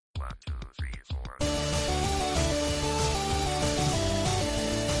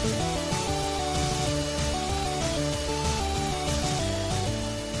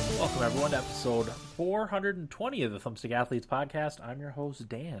Welcome, everyone, to episode 420 of the Thumbstick Athletes podcast. I'm your host,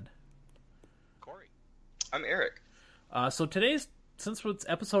 Dan. Corey. I'm Eric. So today's, since it's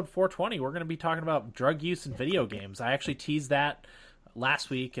episode 420, we're going to be talking about drug use in video games. I actually teased that last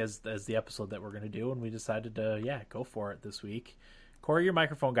week as the episode that we're going to do, and we decided to, go for it this week. Corey, your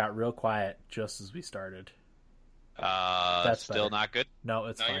microphone got real quiet just as we started. That's still better. Not good? No,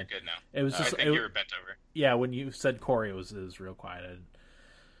 it's fine. You're good now. It was just, I think you were bent over. Yeah, when you said Corey, it was real quiet.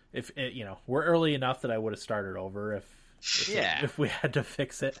 If we're early enough that I would have started over if we had to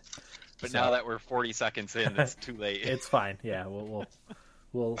fix it. But now that we're 40 seconds in, it's too late. It's fine. Yeah, we'll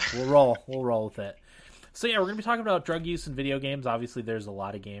roll. We'll roll with it. So yeah, we're gonna be talking about drug use in video games. Obviously, there's a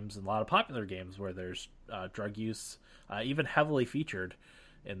lot of games and a lot of popular games where there's drug use, even heavily featured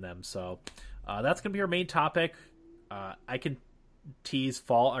in them. So that's gonna be our main topic. I can tease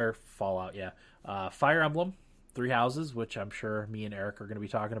Fallout. Yeah, Fire Emblem, Three Houses, which I'm sure me and Eric are going to be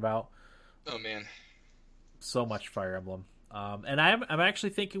talking about. Oh man, so much Fire Emblem. And I'm actually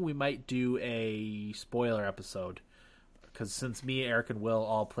thinking we might do a spoiler episode, because since me, Eric, and Will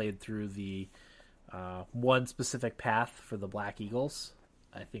all played through the one specific path for the Black Eagles,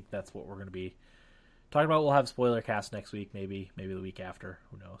 I think that's what we're going to be talking about. We'll have spoiler cast next week, maybe the week after.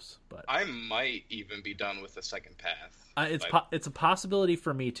 Who knows? But I might even be done with the second path. It's a possibility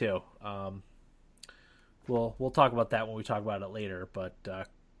for me too. We'll talk about that when we talk about it later. But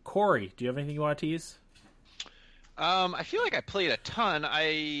Corey, do you have anything you want to tease? I feel like I played a ton.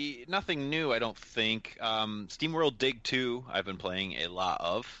 Nothing new, I don't think. SteamWorld Dig 2, I've been playing a lot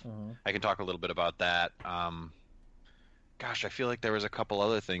of. Mm-hmm. I can talk a little bit about that. Gosh, I feel like there was a couple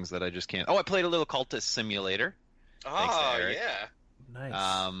other things that I just can't. Oh, I played a little Cultist Simulator. Oh, yeah. Nice.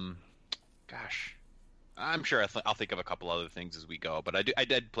 Gosh, I'm sure I'll think of a couple other things as we go. But I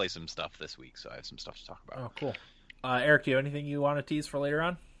did play some stuff this week, so I have some stuff to talk about. Oh, cool. Eric, do you have anything you want to tease for later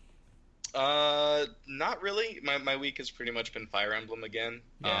on? Not really. My week has pretty much been Fire Emblem again.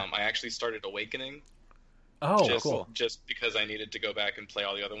 Yeah. I actually started Awakening. Oh, cool. Just because I needed to go back and play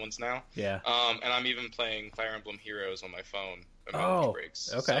all the other ones now. Yeah. And I'm even playing Fire Emblem Heroes on my phone at my lunch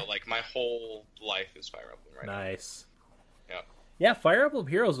breaks. Okay. So, like, my whole life is Fire Emblem right now. Nice. Yeah. Yeah, Fire Emblem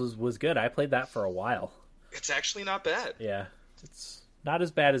Heroes was good. I played that for a while. It's actually not bad. Yeah. It's not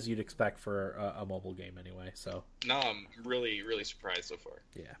as bad as you'd expect for a mobile game anyway, so. No, I'm really, really surprised so far.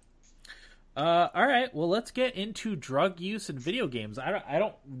 Yeah. All right. Well, let's get into drug use in video games. I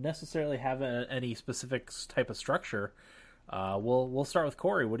don't necessarily have any specific type of structure. We'll start with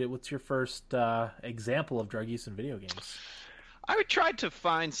Corey. What's your first example of drug use in video games? I tried to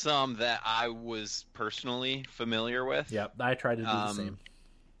find some that I was personally familiar with. Yep, I tried to do the same.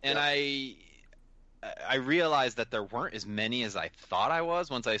 And yep. I realized that there weren't as many as I thought I was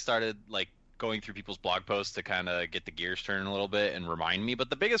once I started going through people's blog posts to kind of get the gears turning a little bit and remind me. But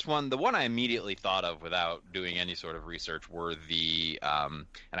the biggest one, the one I immediately thought of without doing any sort of research, were the and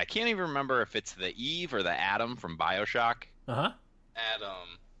I can't even remember if it's the Eve or the Atom from BioShock. Uh-huh.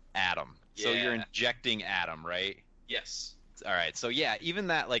 Atom. Yeah. So you're injecting Atom, right? Yes. All right. So yeah, even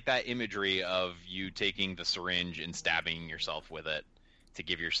that that imagery of you taking the syringe and stabbing yourself with it to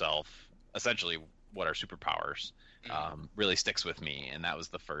give yourself essentially what are superpowers. Really sticks with me, and that was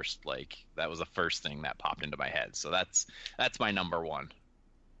the first thing that popped into my head. So that's my number one.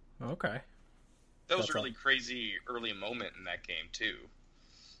 Okay. That was a really crazy early moment in that game too.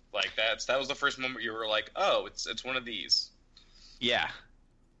 That was the first moment you were like, oh, it's one of these. Yeah.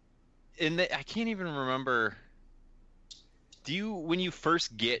 And I can't even remember. When you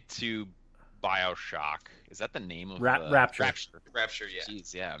first get to BioShock, is that the name of Rapture? Rapture, yeah.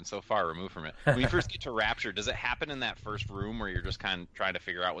 Jeez, yeah, I'm so far removed from it. When you first get to Rapture, does it happen in that first room where you're just kind of trying to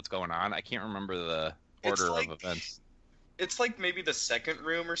figure out what's going on? I can't remember the order of events. It's maybe the second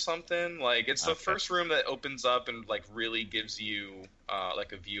room or something. It's the first room that opens up and really gives you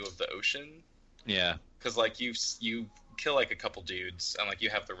a view of the ocean. Yeah. Because you kill a couple dudes and you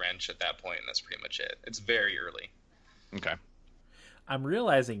have the wrench at that point, and that's pretty much it. It's very early. Okay. I'm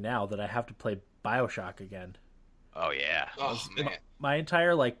realizing now that I have to play BioShock again. Oh yeah. Oh man. My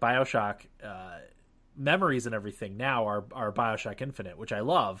entire BioShock memories and everything now are BioShock Infinite, which I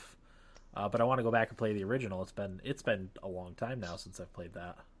love. But I want to go back and play the original. It's been a long time now since I've played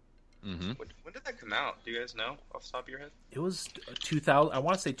that. Mm-hmm. When did that come out? Do you guys know off the top of your head? It was 2000. I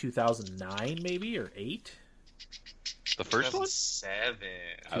want to say 2009 maybe or 8. The first one? 2007.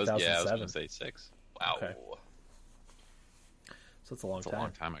 I was going to say 6. Wow. Okay. So it's a long time. A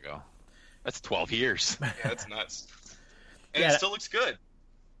long time ago. That's 12 years. Yeah, that's nuts. And it still looks good.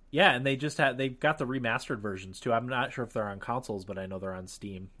 Yeah, and they've got the remastered versions too. I'm not sure if they're on consoles, but I know they're on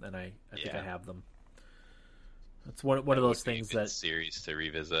Steam, and I think I have them. It's one of those things that series to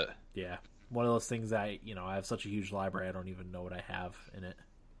revisit. Yeah, one of those things that I have such a huge library, I don't even know what I have in it.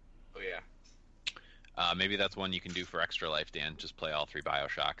 Oh yeah. Maybe that's one you can do for Extra Life, Dan. Just play all 3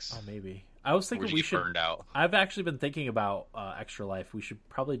 BioShocks. Oh, maybe. I was thinking we should. Burned out. I've actually been thinking about Extra Life. We should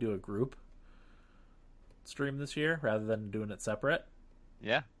probably do a group stream this year rather than doing it separate.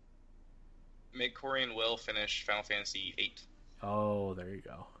 Yeah. Make Corey and Will finish Final Fantasy VIII. Oh, there you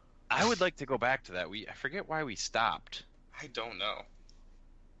go. I would like to go back to that. I forget why we stopped. I don't know.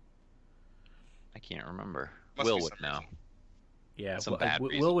 I can't remember. Must Will be would some know. reason. Yeah, Some bad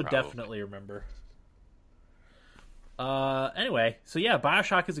Will would reasons, definitely remember. Anyway, so yeah,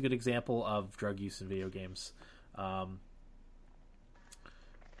 BioShock is a good example of drug use in video games.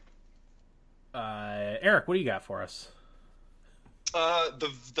 Eric, what do you got for us?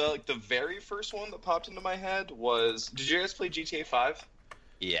 The very first one that popped into my head was, did you guys play GTA 5?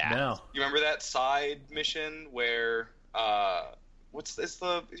 Yeah. No. You remember that side mission where is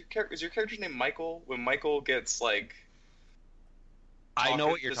your character's name Michael? When Michael gets like I know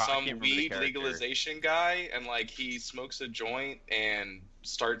what you're talking. Some weed legalization guy, and like he smokes a joint and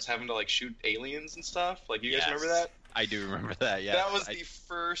starts having to like shoot aliens and stuff. Like, you guys remember that? I do remember that. Yeah, that was the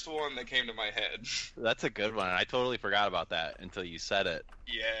first one that came to my head. That's a good one. I totally forgot about that until you said it.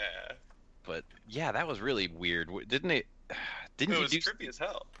 Yeah, but yeah, that was really weird. Didn't it? Didn't it you was do trippy as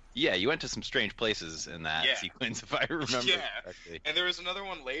hell? Yeah, you went to some strange places in that sequence, if I remember correctly. And there was another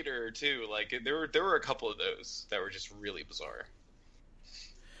one later too. Like there were a couple of those that were just really bizarre.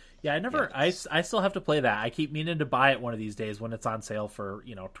 Yeah, I still have to play that. I keep meaning to buy it one of these days when it's on sale for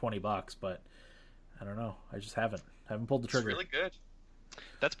 $20, but I don't know. I just haven't pulled the trigger. It's really good.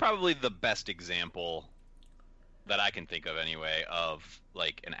 That's probably the best example that I can think of anyway of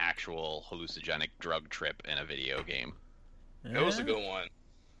like an actual hallucinogenic drug trip in a video game. It was a good one.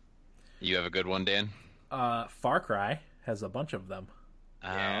 You have a good one, Dan? Far Cry has a bunch of them.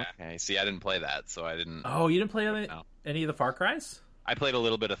 Yeah. Okay. See, I didn't play that, so I didn't. Oh, you didn't play any of the Far Cries? I played a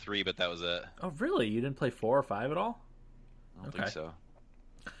little bit of 3, but that was it. Oh, really? You didn't play 4 or 5 at all? I don't think so. All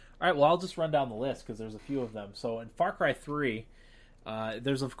right, well, I'll just run down the list because there's a few of them. So in Far Cry 3,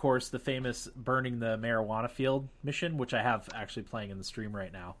 there's, of course, the famous burning the marijuana field mission, which I have actually playing in the stream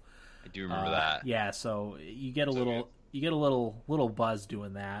right now. I do remember that. Yeah, so you get a little buzz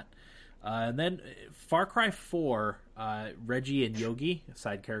doing that. And then Far Cry 4, Reggie and Yogi,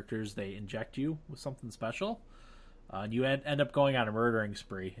 side characters, they inject you with something special. And you end up going on a murdering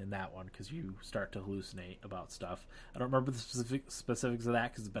spree in that one because you start to hallucinate about stuff. I don't remember the specifics of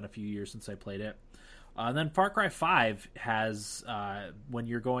that because it's been a few years since I played it. And then Far Cry 5 has, when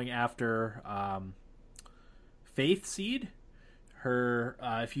you're going after Faith Seed,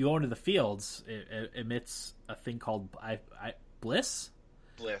 if you go into the fields, it emits a thing called Bliss?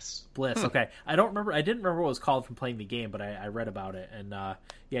 Bliss. Okay, I didn't remember what it was called from playing the game, but I read about it, and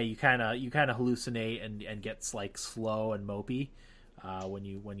you kind of hallucinate and gets like slow and mopey when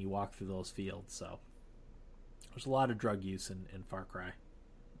you walk through those fields. So there's a lot of drug use in the Far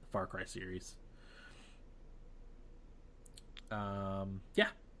Cry series. I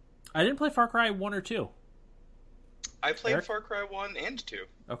didn't play Far Cry 1 or 2. I played Eric? Far Cry 1 and 2.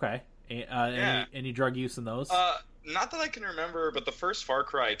 Okay. Any drug use in those? Not that I can remember, but the first Far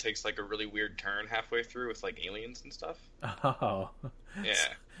Cry takes like a really weird turn halfway through with like aliens and stuff. Oh. Yeah.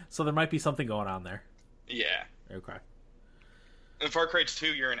 So there might be something going on there. Yeah. Okay. In Far Cry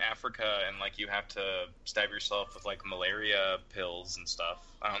 2, you're in Africa and like you have to stab yourself with like malaria pills and stuff.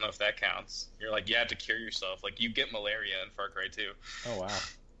 I don't know if that counts. You're like, you have to cure yourself. Like, you get malaria in Far Cry 2. Oh, wow.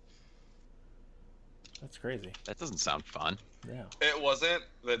 That's crazy. That doesn't sound fun. Yeah. It wasn't.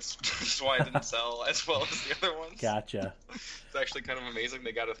 That's why it didn't sell as well as the other ones. Gotcha. It's actually kind of amazing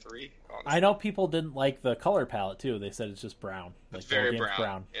they got a 3, honestly. I know people didn't like the color palette, too. They said it's just brown. It's very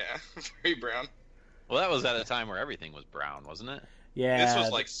brown. Yeah, very brown. Well, that was at a time where everything was brown, wasn't it? Yeah. This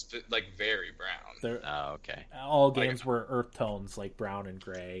was like very brown. Oh, okay. All games were earth tones, like brown and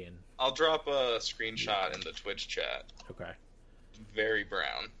gray. And I'll drop a screenshot in the Twitch chat. Okay. Very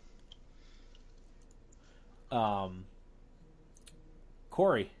brown.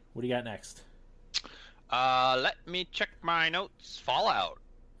 Corey, what do you got next? Let me check my notes. Fallout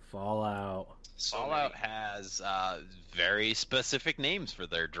has very specific names for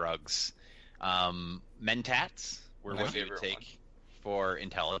their drugs. Mentats were what you would take for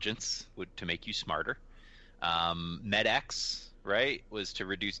intelligence, to make you smarter. Med-X, right, was to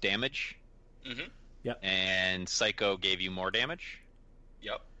reduce damage. Mm-hmm. Yep. And Psycho gave you more damage.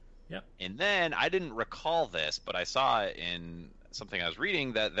 Yep. And then I didn't recall this, but I saw it in something I was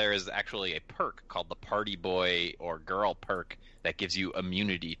reading that there is actually a perk called the Party Boy or Girl perk that gives you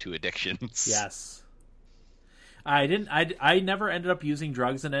immunity to addictions. Yes. I never ended up using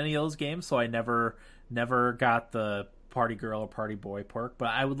drugs in any of those games, so I never got the party girl or party boy perk. But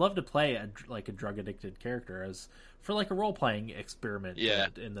I would love to play a drug addicted character as for like a role playing experiment. Yeah.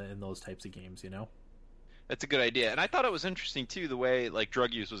 In those types of games, you know. That's a good idea, and I thought it was interesting too the way like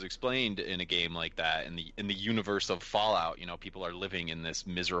drug use was explained in a game like that in the universe of Fallout. You know, people are living in this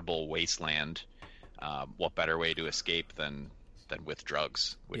miserable wasteland. What better way to escape than with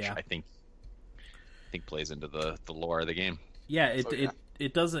drugs? Which Yeah. I think plays into the lore of the game. Yeah,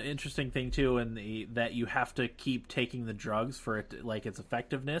 it does an interesting thing too, in that you have to keep taking the drugs for it, like its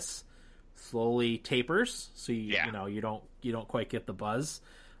effectiveness slowly tapers, so you don't quite get the buzz,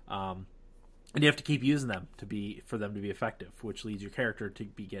 and you have to keep using them for them to be effective, which leads your character to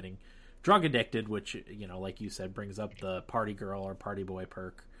be getting drug addicted, which like you said, brings up the party girl or party boy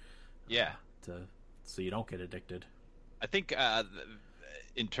perk. Yeah, so you don't get addicted. I think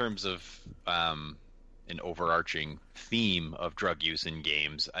in terms of an overarching theme of drug use in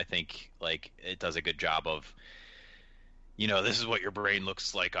games, I think like it does a good job of, this is what your brain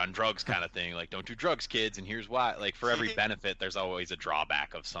looks like on drugs kind of thing. Like, don't do drugs, kids, and here's why. Like, for every benefit, there's always a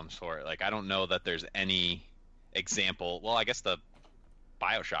drawback of some sort. Like, I don't know that there's any example. Well, I guess the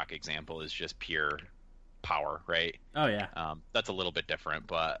BioShock example is just pure power, right? Oh yeah. That's a little bit different,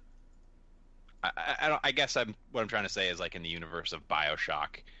 but I guess what I'm trying to say is like in the universe of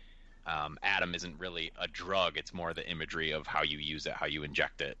BioShock, Adam isn't really a drug. It's more the imagery of how you use it, how you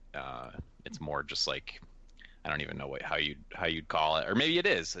inject it. It's more just like, I don't even know how you'd call it, or maybe it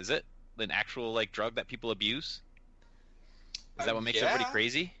is. Is it an actual like drug that people abuse? Is that what makes everybody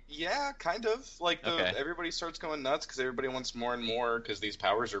crazy? Yeah, kind of. Like everybody starts going nuts because everybody wants more and more because these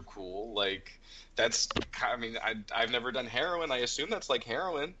powers are cool. Like that's. I mean, I've never done heroin. I assume that's like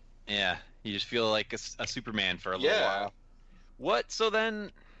heroin. Yeah, you just feel like a Superman for a little while. What? So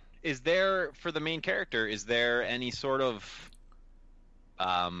then, is there for the main character? Is there any sort of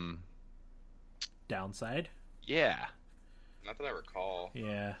downside? Yeah. Not that I recall.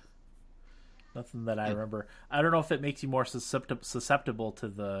 Yeah. Nothing that I remember. I don't know if it makes you more susceptible to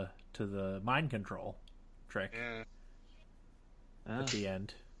the mind control trick. Yeah. At the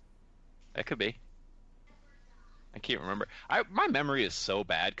end. That could be. I can't remember. My memory is so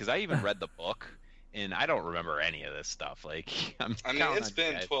bad because I even read the book and I don't remember any of this stuff. Like, it's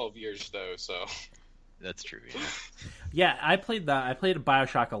been 12 years though, so. That's true. Yeah. Yeah, I played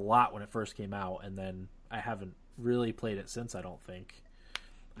BioShock a lot when it first came out, and then I haven't really played it since. I don't think.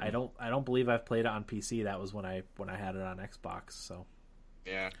 I don't believe I've played it on PC. That was when I had it on Xbox. So.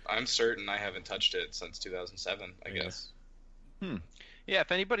 Yeah, I'm certain I haven't touched it since 2007. I guess. Yeah,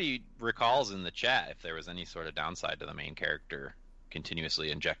 if anybody recalls in the chat if there was any sort of downside to the main character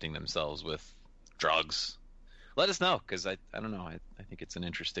continuously injecting themselves with drugs, let us know, because I don't know. I think it's an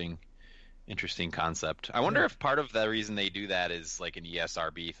interesting concept. I wonder if part of the reason they do that is like an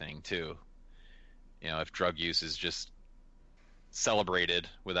ESRB thing too. If drug use is just celebrated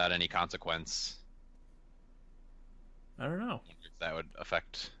without any consequence. I don't know. If that would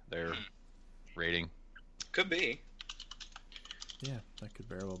affect their rating. Could be. Yeah, that could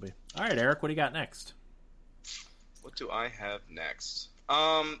very well be. All right, Eric, what do you got next? What do I have next?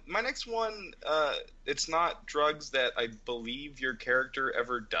 My next one, it's not drugs that I believe your character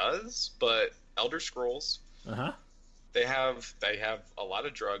ever does, but Elder Scrolls. Uh-huh. They have a lot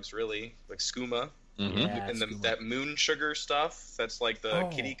of drugs, really, like skooma. Mm-hmm. Yeah, And skooma. that moon sugar stuff, that's like the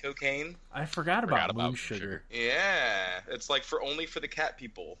kitty cocaine. I forgot about moon sugar. Yeah, it's like only for the cat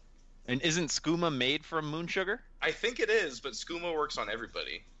people. And isn't skooma made from moon sugar? I think it is, but skooma works on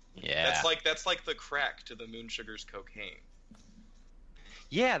everybody. Yeah. That's like the crack to the moon sugar's cocaine.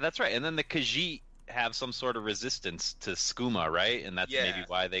 Yeah, that's right. And then the Khajiit have some sort of resistance to skooma, right? And that's maybe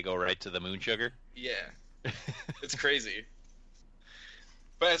why they go right to the moon sugar? Yeah. It's crazy.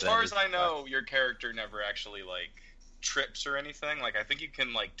 But as far as I know, your character never actually, like, trips or anything. Like, I think you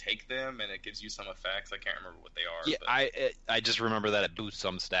can, like, take them and it gives you some effects. I can't remember what they are. Yeah, but... I just remember that it boosts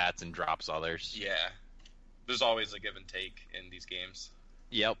some stats and drops others. Yeah. There's always a give and take in these games.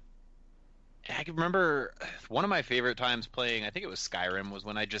 Yep. I can remember one of my favorite times playing, I think it was Skyrim, was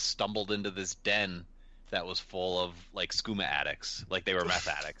when I just stumbled into this den that was full of, like, skooma addicts. Like, they were meth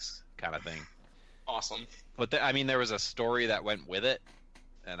addicts kind of thing. Awesome. But, there was a story that went with it,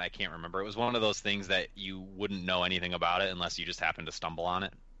 and I can't remember. It was one of those things that you wouldn't know anything about it unless you just happened to stumble on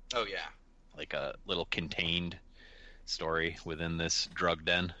it. Oh, yeah. Like a little contained story within this drug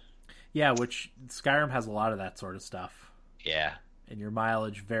den. Yeah, which Skyrim has a lot of that sort of stuff. Yeah. And your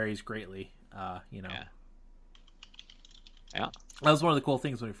mileage varies greatly, Yeah. Yeah. That was one of the cool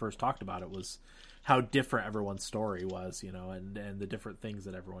things when we first talked about it, was how different everyone's story was, and the different things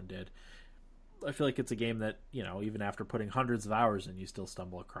that everyone did. I feel like it's a game that, even after putting hundreds of hours in, you still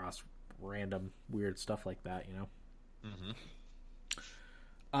stumble across random weird stuff like that, Mm-hmm.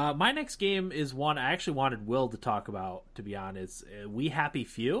 My next game is one I actually wanted Will to talk about, to be honest. We Happy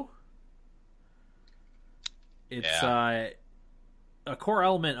Few. It's a core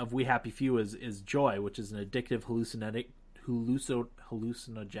element of We Happy Few is joy, which is an addictive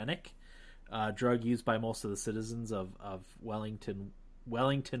hallucinogenic drug used by most of the citizens of Wellington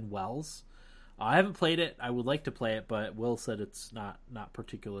Wells. I haven't played it. I would like to play it, but Will said it's not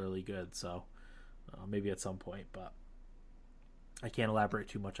particularly good, so maybe at some point, but I can't elaborate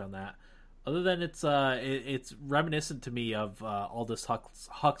too much on that. Other than it's reminiscent to me of Aldous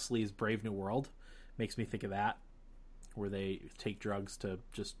Huxley's Brave New World. Makes me think of that, where they take drugs to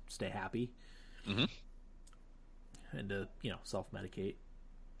just stay happy. Mm-hmm. And to, self-medicate.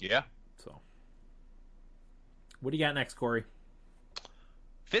 Yeah. So, what do you got next, Corey?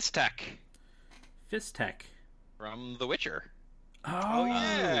 Fistech. Fistech. From The Witcher. Oh,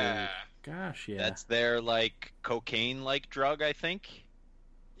 yeah. Gosh, yeah. That's their, cocaine-like drug, I think.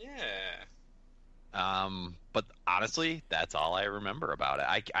 Yeah. But honestly, that's all I remember about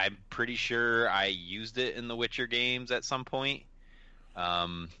it. I'm pretty sure I used it in the Witcher games at some point.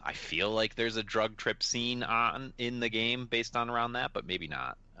 I feel like there's a drug trip scene in the game based on around that, but maybe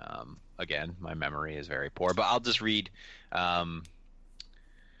not. Again, my memory is very poor, but I'll just read,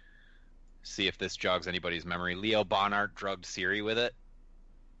 see if this jogs anybody's memory. Leo Bonnard drugged Ciri with it.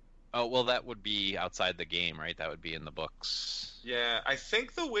 Oh, well, that would be outside the game, right? That would be in the books. Yeah, I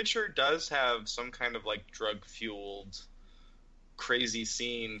think The Witcher does have some kind of drug-fueled crazy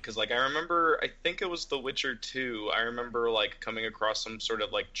scene, because I remember, I think it was The Witcher 2. I remember coming across some sort of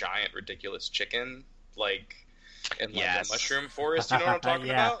giant ridiculous chicken in Yes. a mushroom forest. You know what I'm talking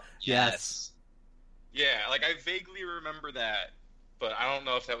Yeah. about? Yes. Yeah, I vaguely remember that, but I don't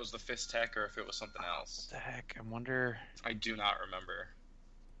know if that was the Fistech or if it was something else. What the heck? I wonder. I do not remember.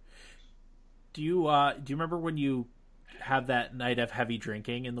 Do you remember when you have that night of heavy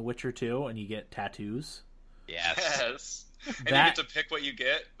drinking in The Witcher 2 and you get tattoos? Yes. Yes. And That- you get to pick what you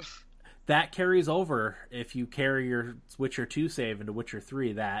get. That carries over if you carry your Witcher 2 save into Witcher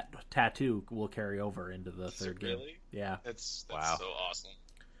 3. That tattoo will carry over into the third game. Really? Yeah. That's Wow. so awesome.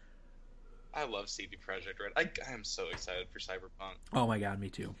 I love CD Projekt Red. I am so excited for Cyberpunk. Oh my god, me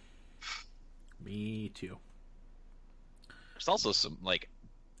too. Me too. There's also some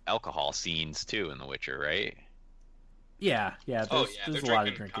alcohol scenes too in The Witcher, right? Yeah. There's, Oh yeah, there's they're a lot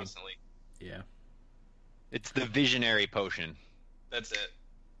of drinking drinking. constantly. Yeah. It's the visionary potion That's it.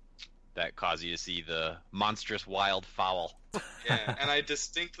 that causes you to see the monstrous wild fowl. Yeah, and I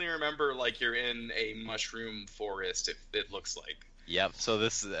distinctly remember you're in a mushroom forest. It looks like. Yep. So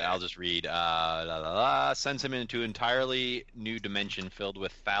this, I'll just read. Sends him into an entirely new dimension filled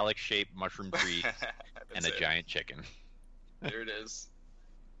with phallic-shaped mushroom tree and a giant chicken. There it is.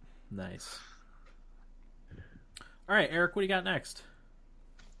 Nice. All right, Eric, what do you got next?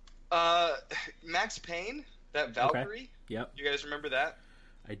 Max Payne, that Valkyrie. Yep, You guys remember that?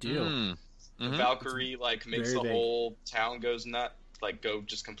 I do. Mm. The Mhm. Valkyrie makes very the big. whole town goes nut, go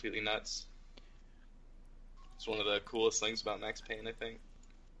just completely nuts. It's one of the coolest things about Max Payne, I think.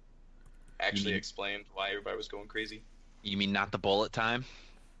 Actually Mhm. explained why everybody was going crazy. You mean not the bullet time?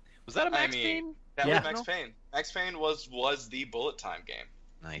 Was that a Max mean, Payne? That Yeah. was Max Payne. Max Payne was the bullet time game,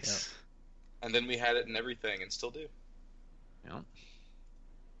 Nice. and then we had it in everything, and still do. Yep.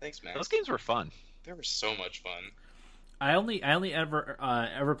 Thanks, man. Those games were fun. They were so much fun. I only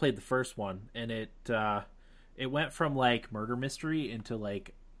ever played the first one, and it went from murder mystery into a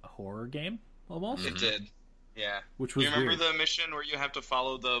horror game almost, It did. Yeah. which Do was you remember weird. the mission where you have to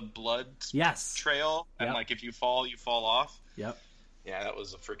follow the blood Yes. trail, and Yep. if you fall, you fall off? Yep. Yeah, that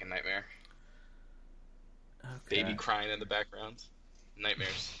was a freaking nightmare. Okay. Baby crying in the background.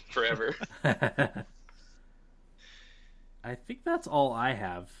 Nightmares forever. I think that's all I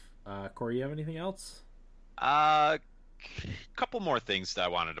have. Corey, you have anything else? Couple more things that I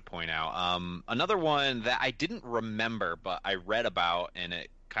wanted to point out. Another one that I didn't remember, but I read about, and it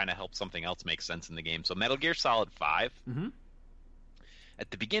kind of helped something else make sense in the game. So Metal Gear Solid 5. Mm-hmm.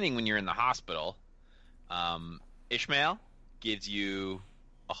 At the beginning, when you're in the hospital, Ishmael gives you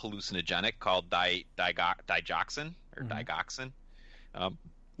a hallucinogenic called digoxin, or Mhm. digoxin,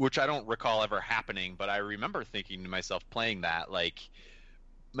 which I don't recall ever happening, but I remember thinking to myself playing that,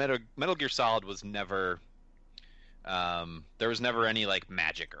 Metal Gear Solid was never There was never any like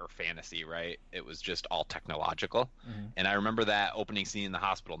magic or fantasy, right? It was just all technological. Mm-hmm. And I remember that opening scene in the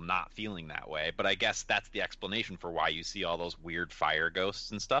hospital not feeling that way. But I guess that's the explanation for why you see all those weird fire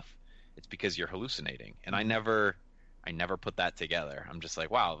ghosts and stuff. It's because you're hallucinating. And I never put that together. I'm just like,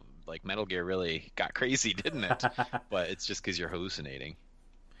 wow, like Metal Gear really got crazy, didn't it? But it's just because you're hallucinating.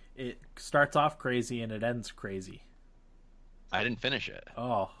 It starts off crazy and it ends crazy. I didn't finish it.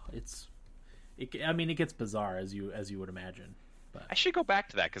 Oh, it gets bizarre as you would imagine. But I should go back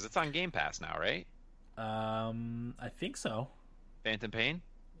to that because it's on Game Pass now, right? I think so. Phantom Pain?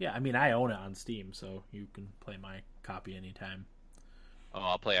 Yeah, I mean, I own it on Steam, so you can play my copy anytime. Oh,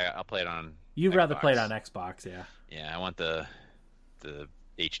 I'll play it on. You'd Xbox. rather play it on Xbox, yeah. Yeah, I want the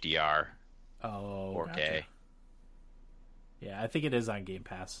HDR 4K. Gotcha. Yeah, I think it is on Game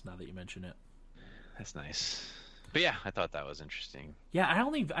Pass now that you mention it. That's nice. But yeah, I thought that was interesting. Yeah, I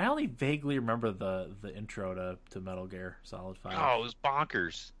only vaguely remember the intro to Metal Gear Solid 5. Oh, it was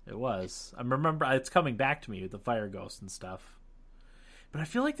bonkers. It was. I remember it's coming back to me with the fire ghost and stuff. But I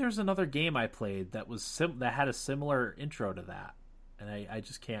feel like there's another game I played that was that had a similar intro to that, and I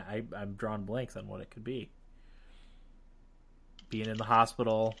just can't. I'm drawing blanks on what it could be. Being in the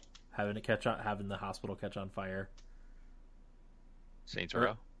hospital, having the hospital catch on fire. Saints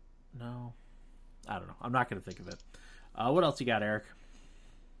Row? No, I don't know. I'm not going to think of it. What else you got, Eric?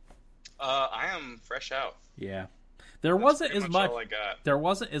 I am fresh out. Yeah, there That's wasn't pretty as much much. all I got. There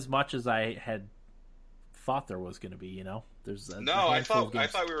wasn't as much as I had thought there was going to be. You know, there's I thought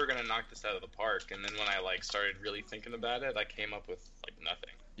we were gonna knock this out of the park, and then when I started really thinking about it, I came up with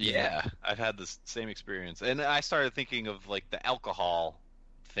nothing. Yeah, I've had the same experience, and I started thinking of the alcohol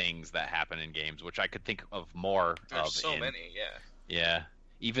things that happen in games, which I could think of more. There's so many, yeah. Yeah,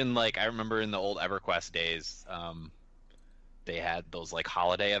 even I remember in the old EverQuest days, they had those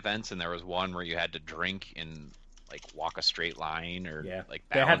holiday events, and there was one where you had to drink and walk a straight line or they had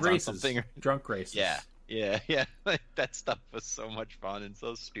balance on races, something. drunk races. Yeah. That stuff was so much fun and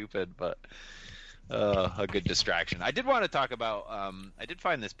so stupid, but a good distraction. I did want to talk about. I did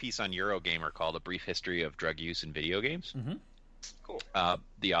find this piece on Eurogamer called "A Brief History of Drug Use in Video Games." Mm-hmm. Cool.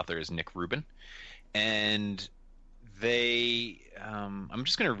 The author is Nick Rubin, and I'm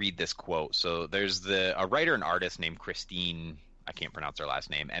just going to read this quote. So there's a writer and artist named Christine, I can't pronounce her last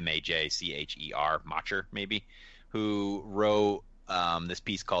name, Majcher, Macher maybe, who wrote this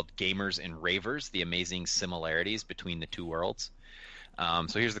piece called Gamers and Ravers, The Amazing Similarities Between the Two Worlds.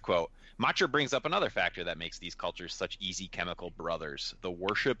 So here's the quote. Macher brings up another factor that makes these cultures such easy chemical brothers, the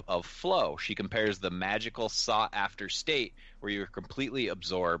worship of flow. She compares the magical sought-after state where you're completely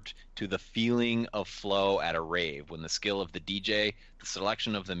absorbed to the feeling of flow at a rave, when the skill of the DJ, the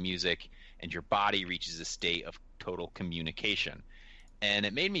selection of the music, and your body reaches a state of total communication. And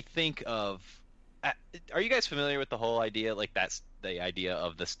it made me think of... are you guys familiar with the whole idea? That's the idea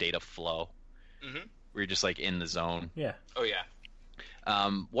of the state of flow? Mm-hmm. Where you're just in the zone? Yeah. Oh, yeah.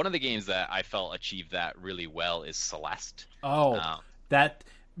 One of the games that I felt achieved that really well is Celeste. Oh, that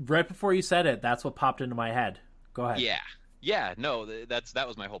right before you said it, that's what popped into my head. Go ahead. Yeah. No, that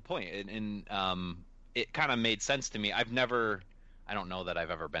was my whole point, and it kind of made sense to me. I don't know that I've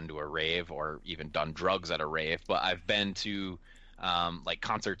ever been to a rave or even done drugs at a rave, but I've been to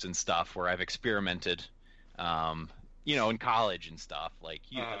concerts and stuff where I've experimented. In college and stuff, like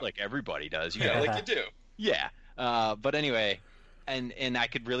everybody does. You do. Yeah. But anyway. And I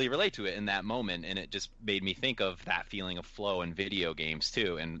could really relate to it in that moment, and it just made me think of that feeling of flow in video games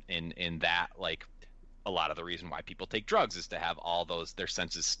too, and in that a lot of the reason why people take drugs is to have all their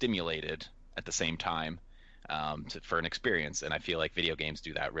senses stimulated at the same time for an experience, and I feel like video games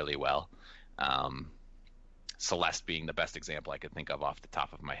do that really well. Celeste being the best example I could think of off the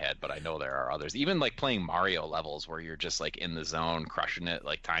top of my head, but I know there are others. Even playing Mario levels where you're just in the zone, crushing it,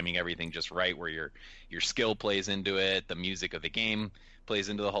 timing everything just right, where your skill plays into it, the music of the game plays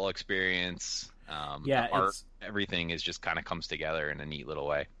into the whole experience. The art, everything is just kind of comes together in a neat little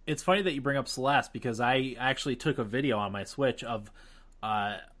way. It's funny that you bring up Celeste, because I actually took a video on my Switch of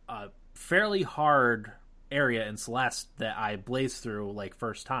a fairly hard area in Celeste that I blazed through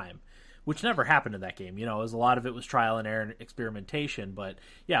first time. Which never happened in that game. A lot of it was trial and error and experimentation, but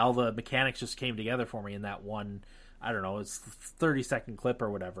yeah, all the mechanics just came together for me in that one, I don't know, it's 30-second clip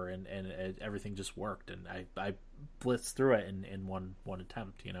or whatever, and everything just worked, and I blitzed through it in one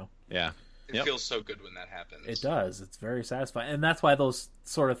attempt, Yeah. It feels so good when that happens. It does. It's very satisfying, and that's why those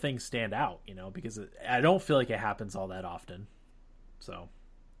sort of things stand out, because I don't feel like it happens all that often. So.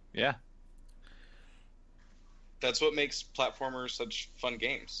 Yeah. That's what makes platformers such fun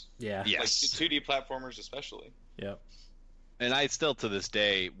games. Yeah. Yes. 2D platformers especially. Yep. And I still to this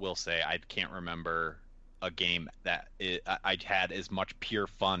day will say I can't remember a game that I had as much pure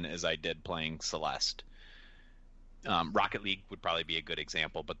fun as I did playing Celeste. Rocket League would probably be a good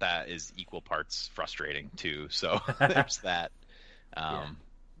example, but that is equal parts frustrating too. So there's that.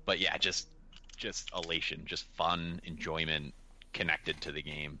 But yeah, just elation, just fun, enjoyment, connected to the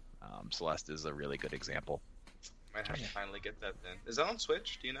game. Celeste is a really good example. Might have to finally get that then. Is that on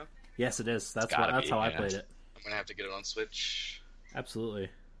Switch? Do you know? Yes, it is. That's how I played it. I'm gonna have to get it on Switch. Absolutely.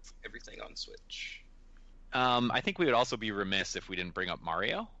 Everything on Switch. I think we would also be remiss if we didn't bring up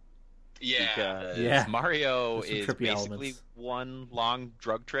Mario. Yeah. Because Mario is trippy basically elements. one long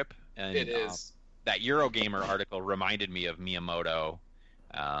drug trip. And, It is. That Eurogamer article reminded me of Miyamoto.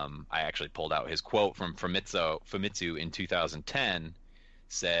 I actually pulled out his quote from Famitsu in 2010.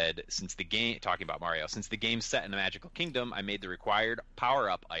 Said, talking about Mario, since the game's set in a magical kingdom, I made the required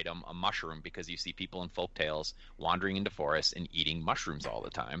power-up item a mushroom because you see people in folk tales wandering into forests and eating mushrooms all the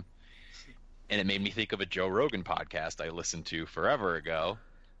time. And it made me think of a Joe Rogan podcast I listened to forever ago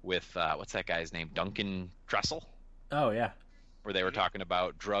with, what's that guy's name? Duncan Trussell? Oh, yeah. Where they were talking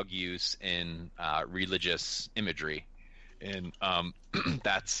about drug use in religious imagery. And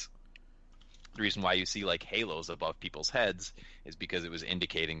that's the reason why you see like halos above people's heads is because it was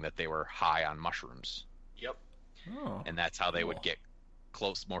indicating that they were high on mushrooms. Yep. Oh. And that's how they would get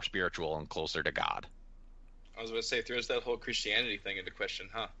more spiritual and closer to God. I was going to say, throws that whole Christianity thing into question,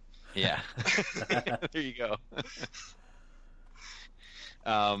 huh? Yeah. There you go.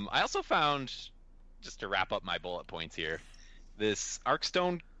 I also found, just to wrap up my bullet points here, this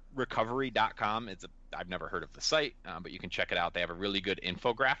ArcstoneRecovery.com. I've never heard of the site, but you can check it out. They have a really good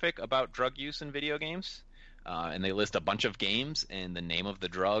infographic about drug use in video games, and they list a bunch of games and the name of the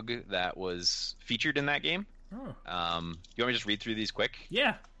drug that was featured in that game. Oh. You want me to just read through these quick?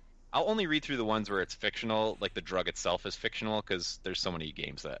 Yeah. I'll only read through the ones where it's fictional, like the drug itself is fictional, because there's so many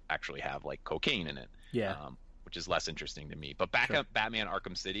games that actually have like cocaine in it. Yeah. Which is less interesting to me. But Batman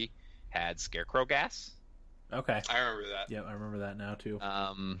Arkham City had Scarecrow gas. Okay. I remember that. Yeah, I remember that now too.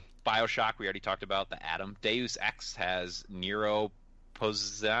 BioShock, we already talked about the Atom. Deus Ex has Neuropozyme.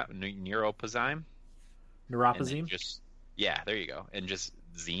 Neuropozyme? Yeah, there you go. And just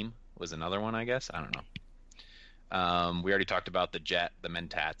Zeme was another one, I guess. I don't know. We already talked about the Jet, the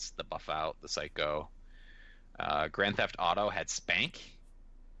Mentats, the Buff Out, the Psycho. Grand Theft Auto had Spank.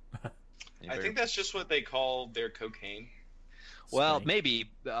 I think that's just what they call their cocaine. Well, Spank. maybe,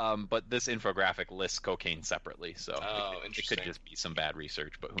 but this infographic lists cocaine separately, so it interesting. could just be some bad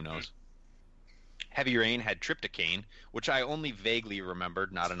research, but who knows. Heavy Rain had tryptocane, which I only vaguely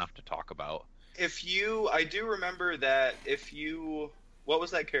remembered, not enough to talk about. I do remember that what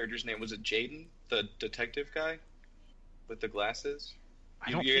was that character's name? Was it Jaden, the detective guy with the glasses?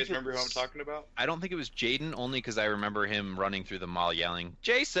 You guys remember who I'm talking about? I don't think it was Jaden, only because I remember him running through the mall yelling,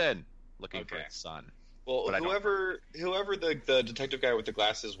 "Jason!" looking for his son. Well, whoever the detective guy with the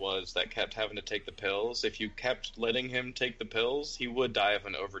glasses was that kept having to take the pills, if you kept letting him take the pills, he would die of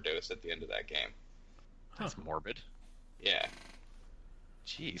an overdose at the end of that game. That's morbid. Yeah.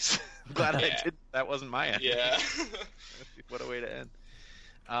 Jeez. I'm glad that wasn't my end. Yeah. What a way to end.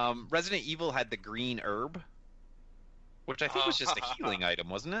 Resident Evil had the green herb, which I think was just a healing item,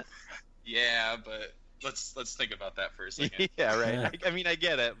 wasn't it? Yeah, but let's think about that for a second. Yeah, right. I mean, I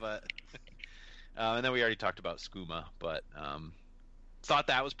get it, but... and then we already talked about skooma, but thought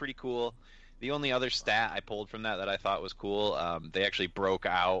that was pretty cool. The only other stat I pulled from that I thought was cool, they actually broke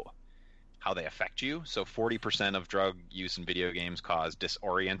out how they affect you. So 40% of drug use in video games cause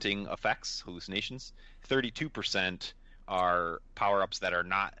disorienting effects, hallucinations. 32% are power-ups that are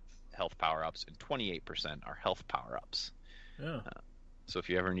not health power-ups, and 28% are health power-ups. Yeah. So if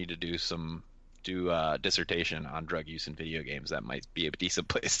you ever need to do a dissertation on drug use in video games, that might be a decent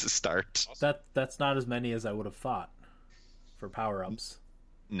place to start. That's not as many as I would have thought for power-ups.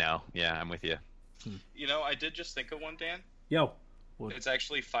 No, yeah, I'm with you. You know, I did just think of one, Dan. Yo. It's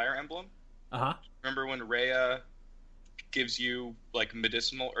actually Fire Emblem. Uh-huh. Remember when Rhea gives you, like,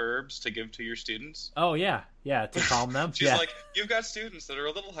 medicinal herbs to give to your students? Oh, yeah. Yeah, to calm them. She's like, you've got students that are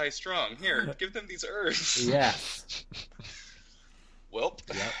a little high-strung. Here, give them these herbs. Yeah. Welp.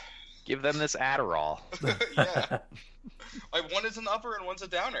 Yep. Give them this Adderall. Yeah. Like, one is an upper and one's a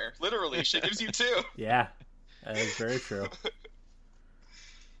downer. Literally, she gives you two. Yeah, that is very true.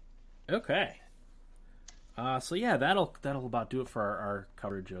 Okay. So yeah, that'll about do it for our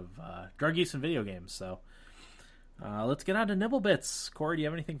coverage of drug use in video games. So let's get on to Nibble Bits. Corey, do you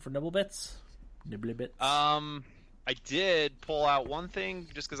have anything for Nibble Bits? Nibbly Bits? I did pull out one thing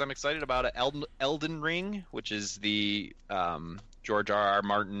just because I'm excited about it. Elden Ring, which is the George R.R.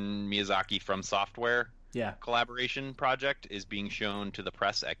 Martin Miyazaki From Software yeah. collaboration project, is being shown to the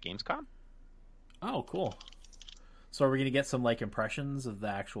press at Gamescom. Oh, cool. So are we going to get some like impressions of the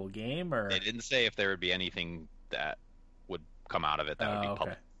actual game, or They didn't say if there would be anything that would come out of it that would be okay.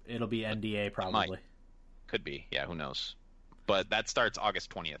 public. It'll be NDA probably. Could be, yeah. Who knows? But that starts August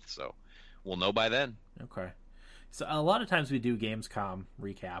 20th, so we'll know by then. Okay. So a lot of times we do Gamescom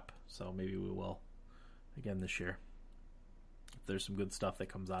recap, so maybe we will again this year if there's some good stuff that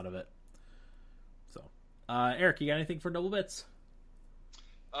comes out of it. So, Eric, you got anything for Double Bits?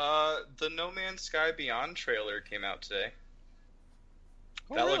 The No Man's Sky Beyond trailer came out today.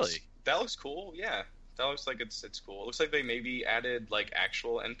 Oh, that really? looks cool. Yeah, that looks like it's cool. It looks like they maybe added like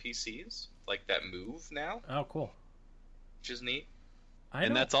actual NPCs like that move now, Oh, cool. which is neat.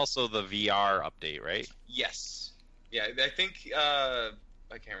 And that's also the VR update, right? Yes. Yeah, I think I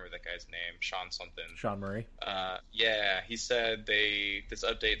can't remember that guy's name. Sean something. Sean Murray. Yeah, he said this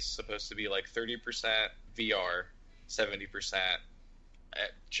update's supposed to be like 30% VR, 70%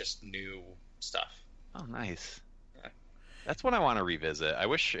 just new stuff. Oh, nice. Yeah. That's what I want to revisit. I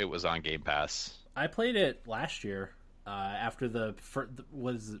wish it was on Game Pass. I played it last year after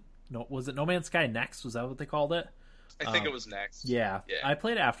was it No Man's Sky Next? Was that what they called it? I think it was next. Yeah, I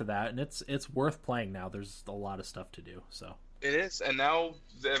played it after that, and it's worth playing now. There's a lot of stuff to do. So It is, and now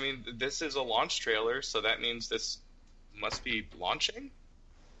I mean this is a launch trailer, so that means this must be launching.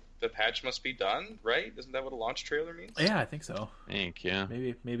 The patch must be done, right? Isn't that what a launch trailer means? yeah, I think so. I think, yeah.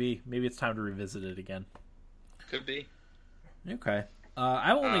 Maybe it's time to revisit it again. Could be. Okay.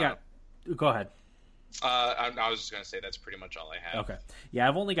 I've only got. Go ahead. I was just gonna say that's pretty much all I have. Okay. Yeah,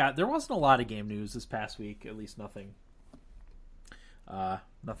 I've only got. There wasn't a lot of game news this past week. At least nothing.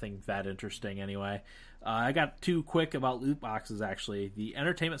 Nothing that interesting anyway. I got two quick about loot boxes actually. The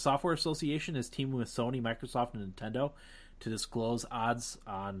Entertainment Software Association is teaming with Sony, Microsoft, and Nintendo to disclose odds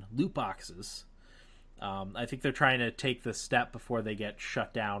on loot boxes. I think they're trying to take the step before they get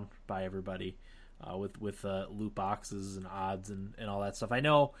shut down by everybody with loot boxes and odds and all that stuff. I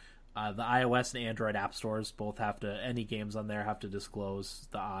know the iOS and Android app stores both have to, any games on there have to disclose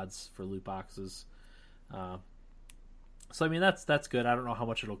the odds for loot boxes. So I mean that's good. I don't know how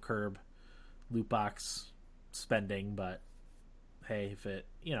much it'll curb loot box spending, but hey, if it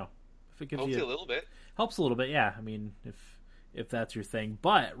gives Hopefully you a little bit. helps a little bit, yeah. I mean, if that's your thing.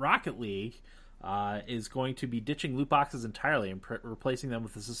 But Rocket League is going to be ditching loot boxes entirely and replacing them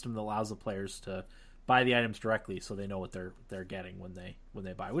with a system that allows the players to buy the items directly, so they know what they're getting when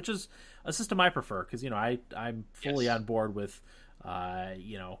they buy. Which is a system I prefer because I'm fully on board with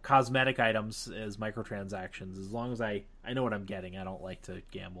cosmetic items as microtransactions. As long as I know what I'm getting, I don't like to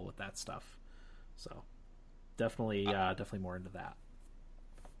gamble with that stuff. So definitely more into that.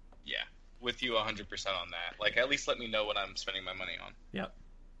 Yeah, with you 100% on that. Like, at least let me know what I'm spending my money on. Yep.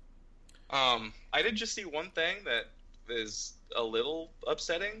 I did just see one thing that is a little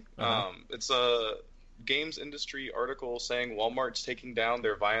upsetting. Uh-huh. It's a games industry article saying Walmart's taking down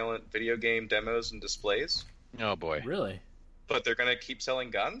their violent video game demos and displays, Oh, boy. Really? but they're going to keep selling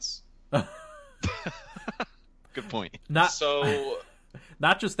guns. Good point. Not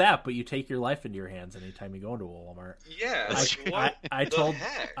just that, but you take your life into your hands anytime you go into a Walmart. Yeah, That's like, what I the told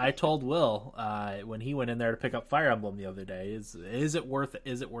heck? I told Will when he went in there to pick up Fire Emblem the other day, is it worth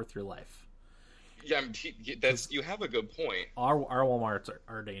your life? Yeah, I mean, you have a good point. Our Walmarts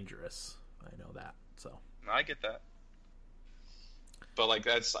are dangerous. I know that. So I get that. But, like,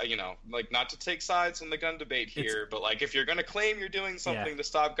 that's, like, not to take sides in the gun debate here, but, like, if you're going to claim you're doing something to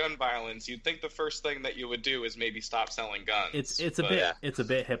stop gun violence, you'd think the first thing that you would do is maybe stop selling guns. it's a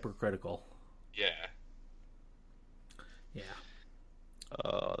bit hypocritical. Yeah. Yeah.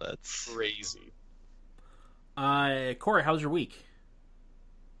 Oh, that's Crazy. Corey, how's your week?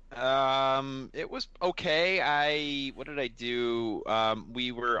 It was okay. What did I do?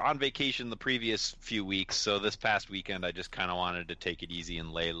 We were on vacation the previous few weeks, so this past weekend I just kind of wanted to take it easy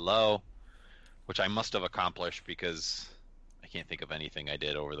and lay low, which I must have accomplished because I can't think of anything I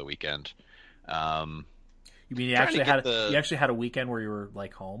did over the weekend. You mean you Trying to actually had a weekend where you were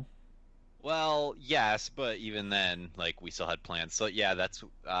like home? Well, yes, but even then, like, we still had plans. So yeah, that's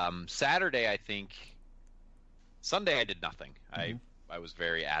Saturday. I think Sunday I did nothing. Mm-hmm. I was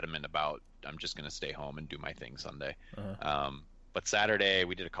very adamant about I'm just going to stay home and do my thing Sunday. Uh-huh. But Saturday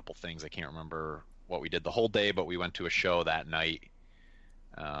we did a couple things. I can't remember what we did the whole day, but we went to a show that night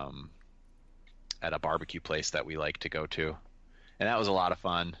at a barbecue place that we like to go to, and that was a lot of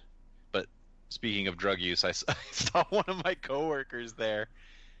fun. But speaking of drug use, I saw one of my coworkers there,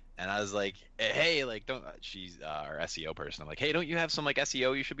 and I was like, "Hey, like, don't." She's our SEO person. I'm like, "Hey, don't you have some like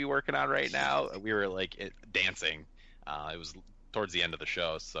SEO you should be working on right now?" We were like dancing. It was towards the end of the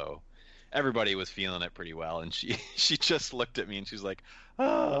show, so everybody was feeling it pretty well, and she just looked at me and she's like,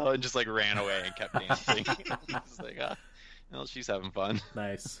 oh, and just like ran away and kept dancing. It's like, well, she's having fun.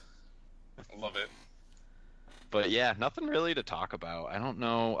 Nice. I love it. But yeah, nothing really to talk about. I don't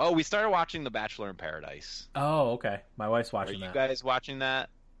know. Oh, we started watching The Bachelor in Paradise. Oh, okay. My wife's Are watching you that. guys watching that?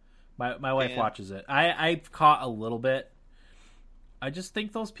 My wife Dan? watches it. I've caught a little bit. I just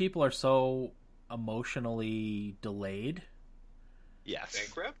think those people are so emotionally delayed. Yes.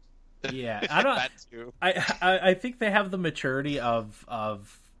 Bankrupt? Yeah, I don't. That too. I think they have the maturity of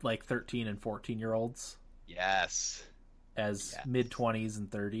like 13 and 14-year-olds Yes. as Yes. mid-20s and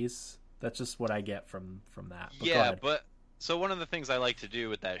 30s. That's just what I get from that. But go Yeah, ahead. but so one of the things I like to do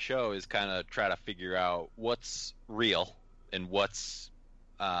with that show is kind of try to figure out what's real and what's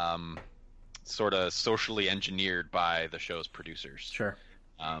sort of socially engineered by the show's producers. Sure.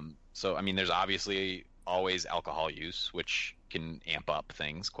 So, I mean, there's obviously always alcohol use, which can amp up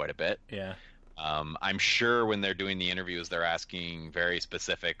things quite a bit. Yeah. I'm sure when they're doing the interviews, they're asking very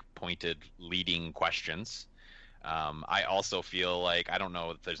specific, pointed, leading questions. I also feel like, I don't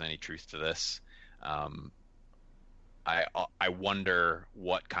know if there's any truth to this. I wonder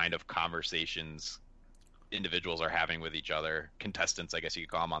what kind of conversations individuals are having with each other, contestants, I guess you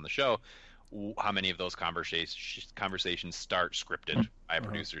could call them on the show. How many of those conversations start scripted by a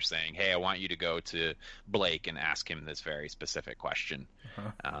producer saying, hey, I want you to go to Blake and ask him this very specific question.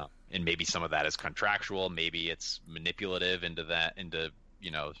 And maybe some of that is contractual. Maybe it's manipulative into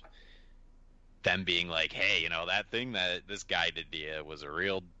them being like, hey, that thing that this guy did to you was a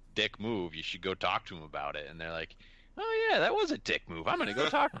real dick move. You should go talk to him about it. And they're like, oh, yeah, that was a dick move. I'm going to go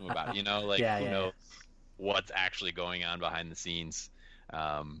talk to him about it. Who knows what's actually going on behind the scenes.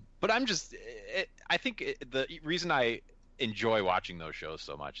 But I think the reason I enjoy watching those shows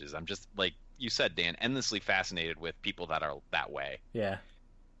so much is I'm just, like you said, Dan, endlessly fascinated with people that are that way. Yeah.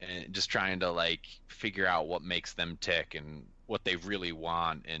 And just trying to, like, figure out what makes them tick and what they really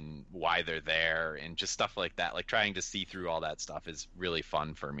want and why they're there and just stuff like that. Like, trying to see through all that stuff is really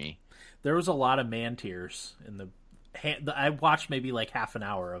fun for me. There was a lot of man tears in I watched maybe like half an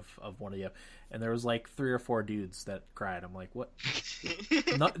hour of one of you, and there was like 3 or 4 dudes that cried. I'm like, what?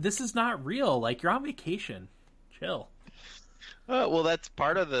 No, this is not real. Like, you're on vacation. Chill. Well, that's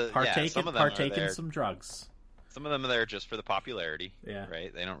part of the Partake in some drugs. Some of them are there just for the popularity. Yeah.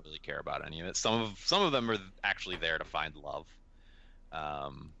 Right. They don't really care about any of it. Some of them are actually there to find love.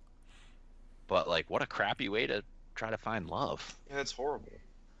 But like, what a crappy way to try to find love. Yeah, that's horrible.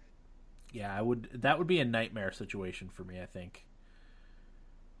 Yeah, that would be a nightmare situation for me, I think.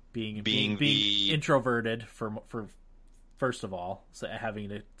 Being introverted for first of all, so having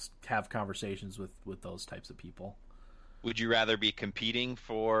to have conversations with those types of people. Would you rather be competing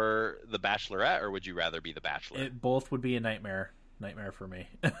for the Bachelorette, or would you rather be the Bachelor? Both would be a nightmare for me.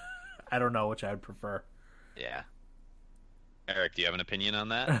 I don't know which I would prefer. Yeah. Eric, do you have an opinion on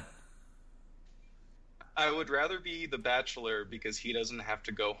that? I would rather be the Bachelor because he doesn't have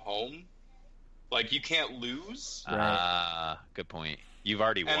to go home. Like, you can't lose. Right. Good point. You've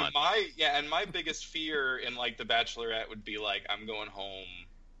already won. And my biggest fear in, like, the Bachelorette would be, like, I'm going home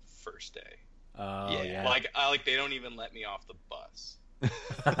first day. Oh, yeah. Like they don't even let me off the bus.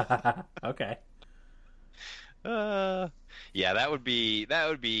 Okay. Yeah, that would be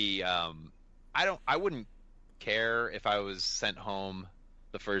I wouldn't care if I was sent home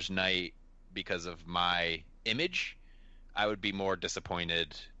the first night because of my image. I would be more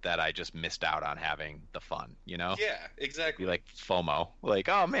disappointed that I just missed out on having the fun, Yeah, exactly. Be like FOMO. Like,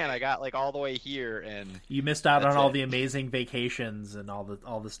 oh man, I got like all the way here and you missed out on all the amazing vacations and all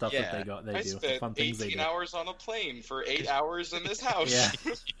the stuff that they do. I spent fun things 18 they do. hours on a plane for 8 hours in this house. Yeah.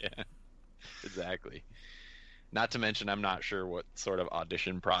 Yeah. Exactly. Not to mention, I'm not sure what sort of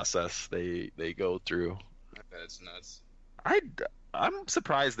audition process they go through. I bet it's nuts. I'm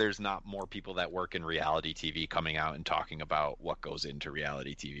surprised there's not more people that work in reality TV coming out and talking about what goes into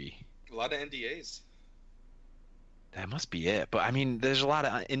reality TV. A lot of NDAs. That must be it. But I mean, there's a lot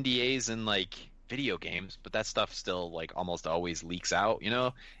of NDAs in like video games, but that stuff still like almost always leaks out,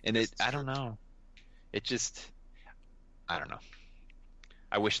 And I don't know. It just, I don't know.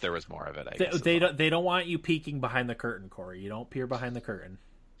 I wish there was more of it. I guess they don't want you peeking behind the curtain, Corey. You don't peer behind the curtain.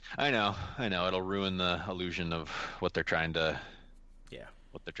 I know. It'll ruin the illusion of what they're trying to. Yeah.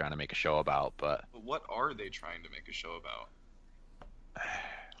 What they're trying to make a show about, but what are they trying to make a show about?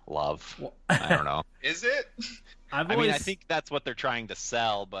 Love. Well, I don't know. Is it? I think that's what they're trying to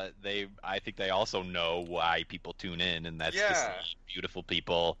sell, but I think they also know why people tune in, and that's to see beautiful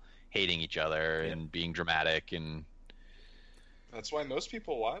people hating each other and being dramatic, and that's why most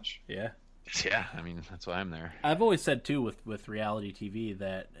people watch. Yeah. Yeah, I mean that's why I'm there. I've always said too with reality TV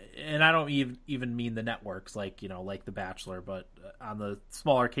that, and I don't even mean the networks like like The Bachelor, but on the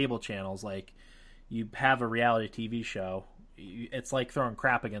smaller cable channels, like you have a reality TV show, it's like throwing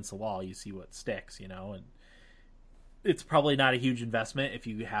crap against the wall. You see what sticks, and it's probably not a huge investment if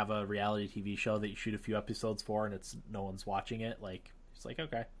you have a reality TV show that you shoot a few episodes for and it's no one's watching it. Like it's like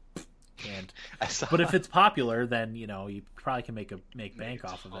okay, and but if it's popular, then you probably can make bank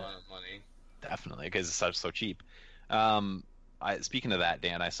off of it. Money. Definitely, because it's so cheap. Speaking of that,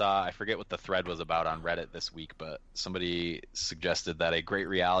 Dan, I forget what the thread was about on Reddit this week, but somebody suggested that a great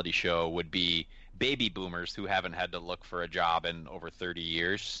reality show would be baby boomers who haven't had to look for a job in over 30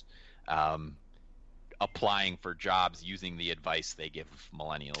 years, applying for jobs using the advice they give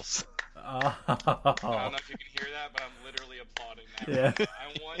millennials. I don't know if you can hear that, but I'm literally applauding that. Yeah. Right now.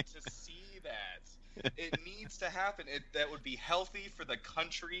 I want to see that. It needs to happen. That would be healthy for the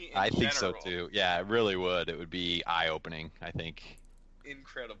country in think general. so too. Yeah, it really would. It would be eye-opening, I think.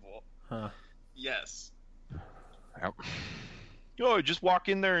 Incredible. Huh. Yes. Yep. Oh, just walk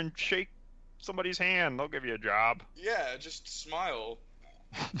in there and shake somebody's hand. They'll give you a job. Yeah, just smile.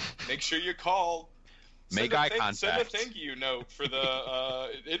 Make sure you call. Make eye contact. Send a thank you note for the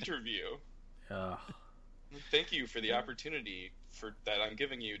interview. Thank you for the opportunity that I'm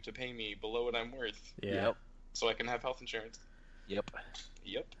giving you to pay me below what I'm worth. Yeah. Yep. So I can have health insurance. Yep.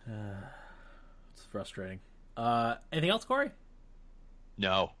 It's frustrating. Anything else, Corey?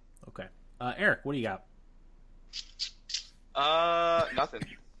 No. Okay. Eric, what do you got? Nothing.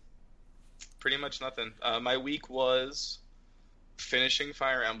 Pretty much nothing. My week was finishing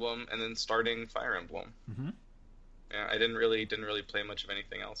Fire Emblem and then starting Fire Emblem. Mm-hmm. Yeah, I didn't really play much of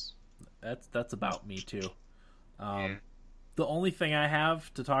anything else. That's about me too. The only thing I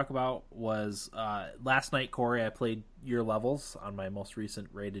have to talk about was last night, Corey, I played your levels on my most recent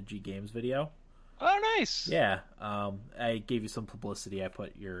Rated G Games video. Oh, nice. Yeah, I gave you some publicity. I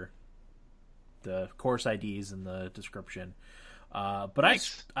put the course IDs in the description. But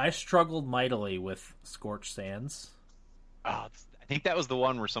nice. I struggled mightily with Scorched Sands. Oh, I think that was the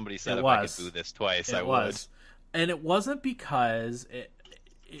one where somebody said I could do this twice, I would. And it wasn't because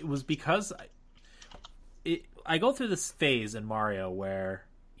it was because I go through this phase in Mario where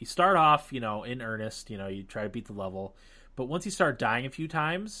you start off, in earnest, you try to beat the level, but once you start dying a few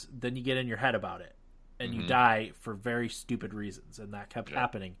times, then you get in your head about it, and you die for very stupid reasons, and that kept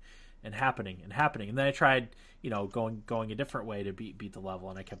happening, and happening, and happening, and then I tried, going a different way to beat the level,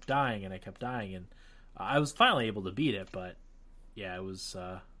 and I kept dying, and I was finally able to beat it, but yeah, it was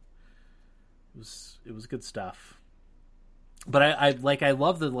good stuff. But I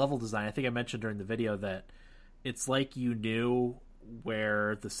love the level design. I think I mentioned during the video that it's like you knew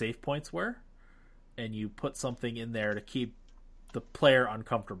where the save points were, and you put something in there to keep the player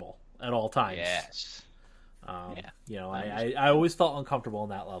uncomfortable at all times. Yes. I always felt uncomfortable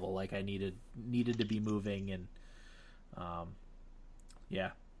in that level, like I needed to be moving, and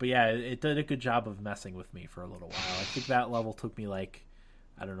But yeah, it did a good job of messing with me for a little while. I think that level took me like,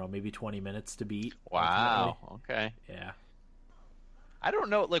 I don't know, maybe 20 minutes to beat. Wow. Ultimately. Okay. Yeah. I don't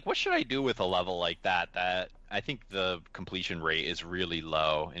know. Like, what should I do with a level like that? That I think the completion rate is really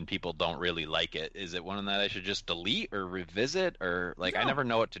low, and people don't really like it. Is it one that I should just delete or revisit, or like I never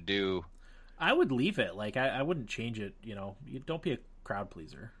know what to do? I would leave it. Like I wouldn't change it. You don't be a crowd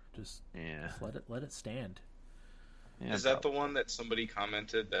pleaser. Just let it stand. Yeah, is that the one that somebody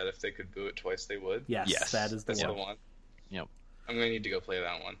commented that if they could boo it twice, they would? Yes. That is the one. one. The one. Yep. I'm gonna need to go play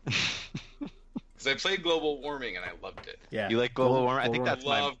that one. Because I played Global Warming and I loved it. Yeah. You like Global Warming? I think that's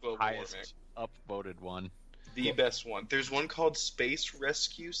my Global highest upvoted one. The best one. There's one called Space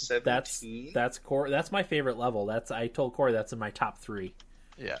Rescue 17. That's my favorite level. I told Corey that's in my top 3.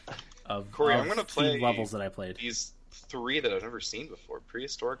 Yeah. Corey, I'm gonna play levels that I played. These 3 that I've never seen before.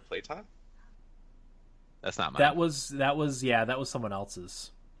 Prehistoric Playtime. That's not mine. That was someone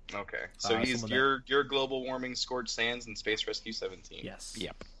else's. Okay, so your Global Warming, Scorched Sands, and Space Rescue 17. Yes.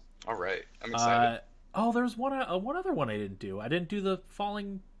 Yep. All right, I'm excited. There's one other one I didn't do. I didn't do the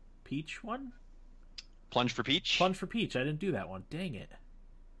Falling Peach one. Plunge for Peach. I didn't do that one. Dang it!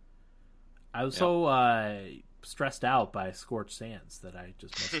 I was so stressed out by Scorched Sands that I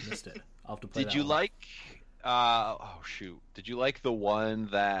just missed it. I'll have to play. Did you like? Did you like the one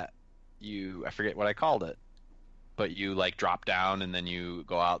that I forget what I called it, but you like drop down and then you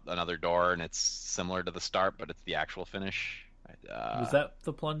go out another door and it's similar to the start, but it's the actual finish. Was that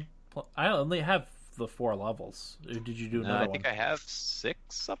the plunge? I only have the 4 levels. Or did you do another one? I think I have 6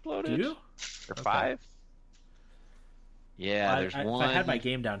 uploaded. Do you? Or 5? Yeah, there's one. If I had my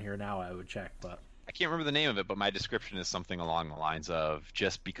game down here now, I would check. But I can't remember the name of it, but my description is something along the lines of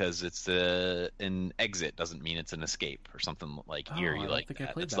just because it's an exit doesn't mean it's an escape or something like eerie like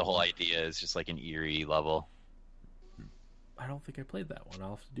that. That's the whole idea. Is just like an eerie level. I don't think I played that one.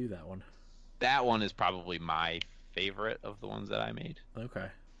 I'll have to do that one. That one is probably my favorite of the ones that I made. Okay.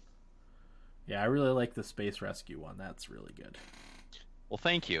 Yeah, I really like the Space Rescue one. That's really good. Well,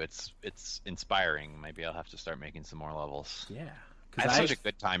 thank you. It's inspiring. Maybe I'll have to start making some more levels. Yeah. I have such a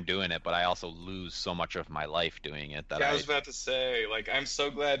good time doing it, but I also lose so much of my life doing it that I was about to say, like, I'm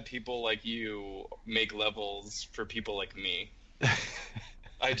so glad people like you make levels for people like me.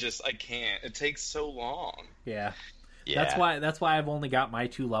 I can't. It takes so long. Yeah. That's why I've only got my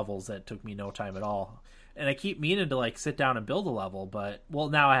 2 levels that took me no time at all. And I keep meaning to like sit down and build a level, but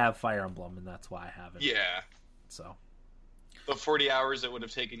now I have Fire Emblem and that's why I haven't. Yeah. So. The 40 hours it would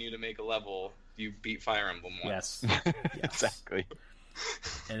have taken you to make a level, you beat Fire Emblem once. Yes. Exactly.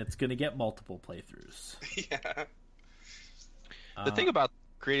 And it's going to get multiple playthroughs. Yeah. The thing about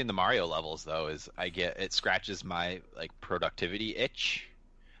creating the Mario levels, though, is it scratches my like productivity itch.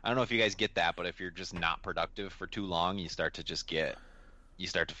 I don't know if you guys get that, but if you're just not productive for too long, you start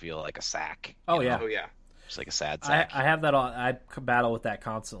to feel like a sack. Oh yeah. Just like a sad sack. I have that. I battle with that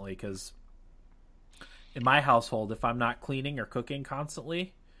constantly because in my household, if I'm not cleaning or cooking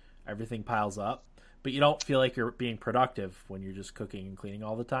constantly, everything piles up. But you don't feel like you're being productive when you're just cooking and cleaning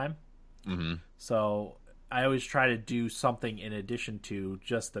all the time. Mm-hmm. So I always try to do something in addition to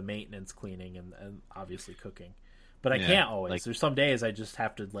just the maintenance cleaning and obviously cooking. But I can't always. Like, there's some days I just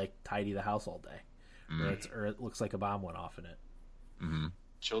have to like tidy the house all day, or it looks like a bomb went off in it. Mm-hmm.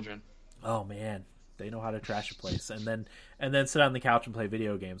 Children. Oh man, they know how to trash a place, and then sit on the couch and play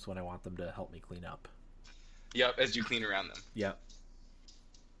video games when I want them to help me clean up. Yep, as you clean around them. Yep.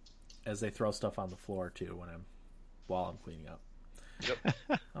 As they throw stuff on the floor too while I'm cleaning up. Yep.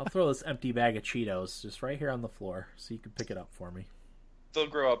 I'll throw this empty bag of Cheetos just right here on the floor so you can pick it up for me. They'll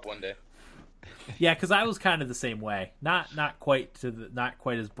grow up one day. Yeah, because I was kind of the same way. Not quite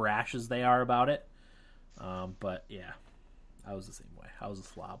as brash as they are about it. But yeah, I was the same way. I was a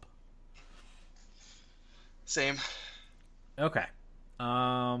slob. Same. Okay.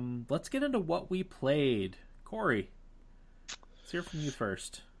 Let's get into what we played. Corey, let's hear from you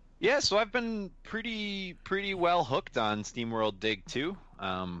first. Yeah, so I've been pretty well hooked on SteamWorld Dig 2.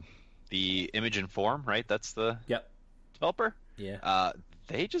 The Image and Form, right? That's the developer. Yeah.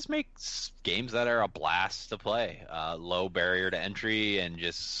 They just make games that are a blast to play. Low barrier to entry and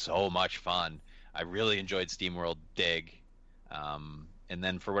just so much fun. I really enjoyed SteamWorld Dig. And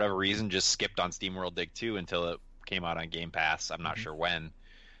then for whatever reason just skipped on SteamWorld Dig 2 until it came out on Game Pass. I'm not sure when.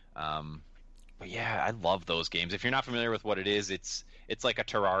 But yeah, I love those games. If you're not familiar with what it is, it's like a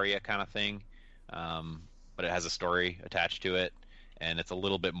Terraria kind of thing, but it has a story attached to it, and it's a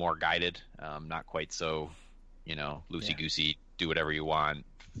little bit more guided, not quite so, loosey-goosey, do whatever you want,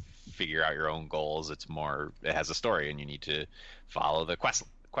 figure out your own goals. It has a story, and you need to follow the quest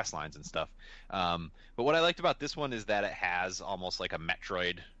lines and stuff. But what I liked about this one is that it has almost like a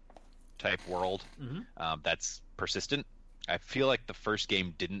Metroid-type world that's persistent. I feel like the first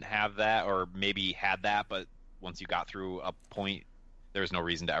game didn't have that, or maybe had that, but once you got through a point, there was no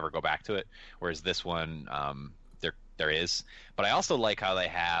reason to ever go back to it. Whereas this one, there is. But I also like how they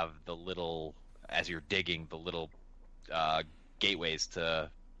have the little, as you're digging, the little gateways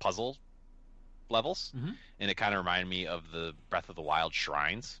to puzzle levels, and it kind of reminded me of the Breath of the Wild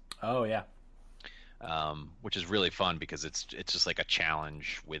shrines. Oh yeah. Which is really fun because it's just like a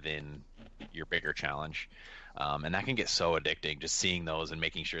challenge within your bigger challenge. And that can get so addicting, just seeing those and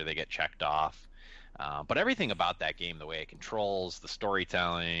making sure they get checked off. But everything about that game, the way it controls, the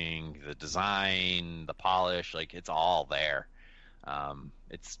storytelling, the design, the polish, like it's all there.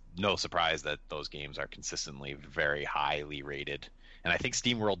 It's no surprise that those games are consistently very highly rated. And I think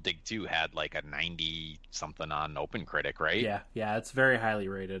SteamWorld Dig 2 had like a 90-something on OpenCritic, right? Yeah, it's very highly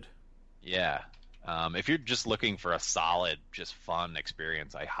rated. Yeah. If you're just looking for a solid, just fun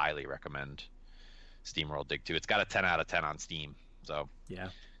experience, I highly recommend SteamWorld Dig 2. It's got a 10 out of 10 on Steam. So yeah.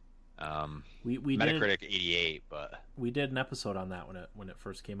 We Metacritic 88, but we did an episode on that when it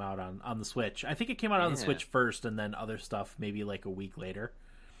first came out on the Switch. I think it came out on the Switch first, and then other stuff maybe like a week later.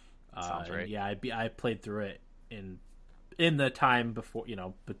 Sounds right. Yeah, I played through it in the time before,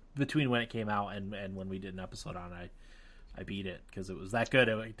 between when it came out and when we did an episode on it. I beat it because it was that good.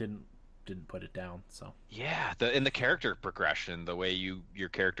 It didn't put it down. So yeah, the character progression, the way your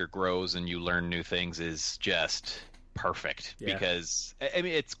character grows and you learn new things is just perfect. Because I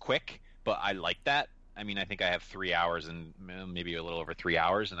mean it's quick, but I like that. I mean, I think I have 3 hours and maybe a little over 3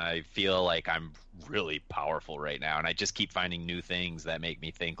 hours, and I feel like I'm really powerful right now. And I just keep finding new things that make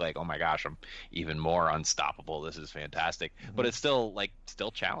me think like, oh my gosh, I'm even more unstoppable. This is fantastic. But it's still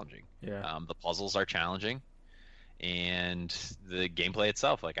challenging. Yeah. The puzzles are challenging, and the gameplay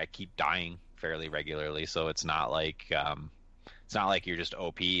itself, like I keep dying fairly regularly, so it's not like you're just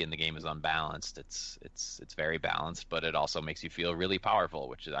OP and the game is unbalanced. It's very balanced, but it also makes you feel really powerful,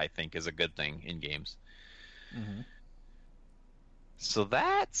 which I think is a good thing in games. Mm-hmm. So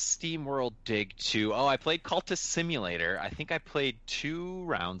that's SteamWorld Dig 2. Oh, I played Cultist Simulator. I think I played 2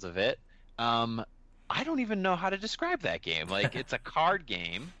 rounds of it. I don't even know how to describe that game. Like, it's a card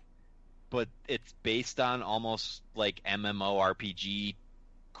game, but it's based on almost like MMORPG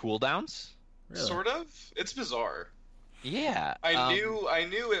cooldowns. Really? Sort of. It's bizarre. Yeah. I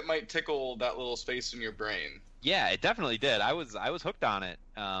knew it might tickle that little space in your brain. Yeah, it definitely did. I was hooked on it.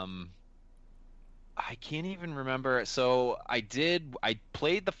 I can't even remember. So I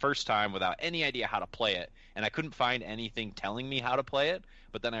played the first time without any idea how to play it, and I couldn't find anything telling me how to play it.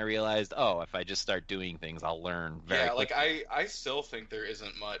 But then I realized, if I just start doing things, I'll learn very quickly. Like I still think there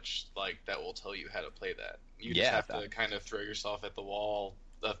isn't much like that will tell you how to play that. You just have to kind of throw yourself at the wall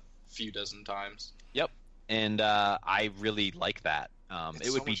a few dozen times. Yep. And I really like that.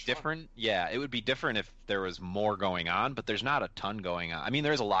 It would be different. Yeah, it would be different if there was more going on, but there's not a ton going on. I mean,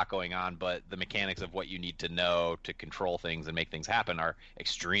 there's a lot going on, but the mechanics of what you need to know to control things and make things happen are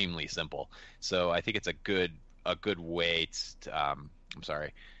extremely simple. So I think it's a good way to, I'm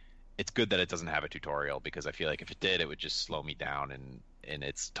sorry. It's good that it doesn't have a tutorial, because I feel like if it did, it would just slow me down, and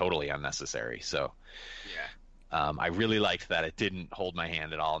it's totally unnecessary. So yeah. I really liked that it didn't hold my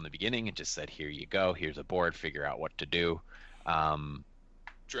hand at all in the beginning. It just said, here you go. Here's a board. Figure out what to do.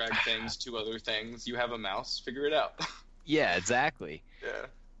 Drag things to other things. You have a mouse. Figure it out. Yeah, exactly. Yeah.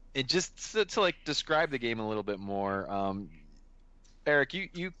 It just to like describe the game a little bit more. Eric,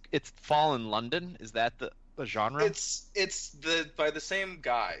 it's Fallen London. Is that the genre? It's by the same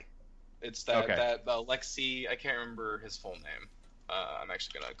guy. It's that Alexi. I can't remember his full name. I'm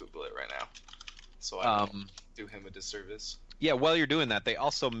actually gonna Google it right now, so I don't do him a disservice. Yeah, while you're doing that, they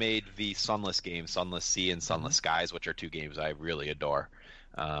also made the Sunless game, Sunless Sea and Sunless Skies, which are 2 games I really adore.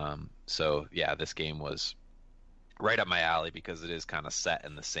 So yeah, this game was right up my alley because it is kind of set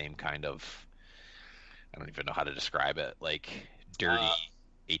in the same kind of, I don't even know how to describe it, like dirty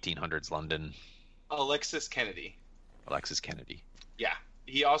 1800s London. Alexis Kennedy. Yeah,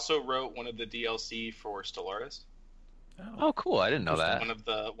 he also wrote one of the DLC for Stellaris. Oh, cool! I didn't know that.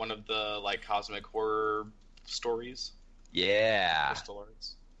 One of the like cosmic horror stories. Yeah.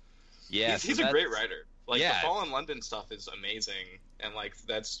 Yeah, he's a great writer. Like the Fallen London stuff is amazing, and like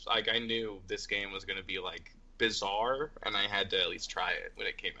that's like I knew this game was going to be like bizarre, and I had to at least try it when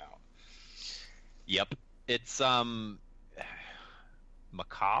it came out. Yep, it's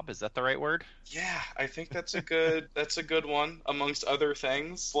macabre. Is that the right word? Yeah, I think that's a good one amongst other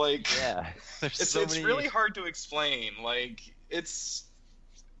things. Like yeah, it's really hard to explain. Like it's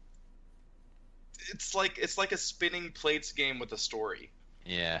like a spinning plates game with a story.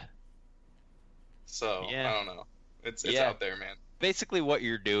 Yeah. So I don't know. It's out there, man. Basically, what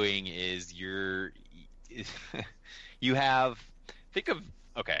you're doing is you have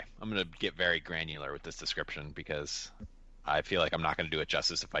okay. I'm gonna get very granular with this description because I feel like I'm not gonna do it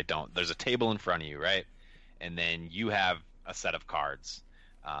justice if I don't. There's a table in front of you, right? And then you have a set of cards.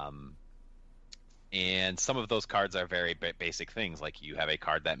 And some of those cards are very basic things, like you have a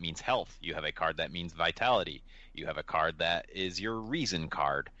card that means health, you have a card that means vitality, you have a card that is your reason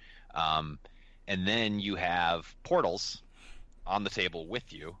card, and then you have portals on the table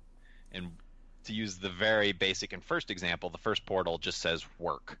with you. And to use the very basic and first example, the first portal just says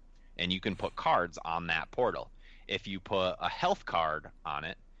work, and you can put cards on that portal. If you put a health card on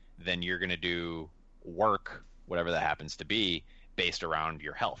it, then you're going to do work, whatever that happens to be, based around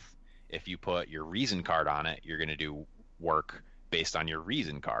your health. If you put your reason card on it, you're going to do work based on your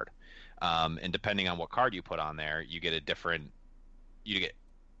reason card. And depending on what card you put on there, you get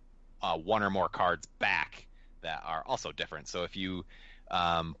one or more cards back that are also different. So if you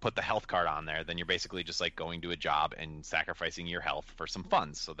put the health card on there, then you're basically just like going to a job and sacrificing your health for some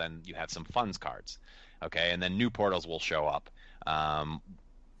funds. So then you have some funds cards. Okay, and then new portals will show up.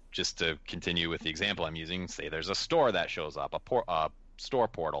 Just to continue with the example I'm using, say there's a store that shows up, a store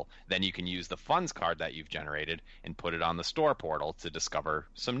portal, then you can use the funds card that you've generated and put it on the store portal to discover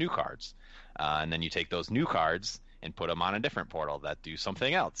some new cards. And then you take those new cards and put them on a different portal that do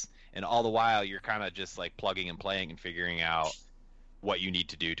something else. And all the while, you're kind of just like plugging and playing and figuring out what you need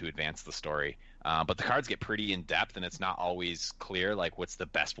to do to advance the story. But the cards get pretty in depth, and it's not always clear like what's the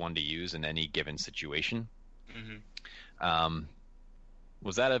best one to use in any given situation.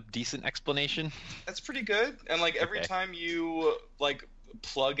 Was that a decent explanation? That's pretty good. And like every time you like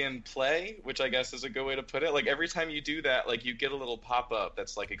plug and play, which I guess is a good way to put it, like every time you do that, like you get a little pop-up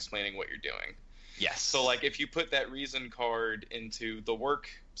that's like explaining what you're doing. Yes. So like if you put that reason card into the work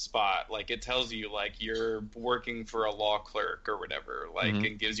spot, like it tells you like you're working for a law clerk or whatever, like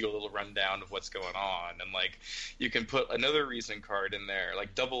and gives you a little rundown of what's going on. And like you can put another reason card in there,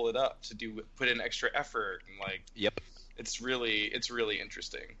 like double it up to put in extra effort, and like it's really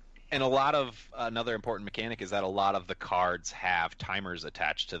interesting. And another important mechanic is that a lot of the cards have timers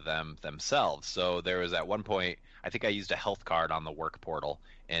attached to them themselves. So there was at one point, I think I used a health card on the work portal,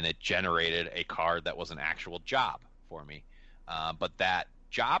 and it generated a card that was an actual job for me. But that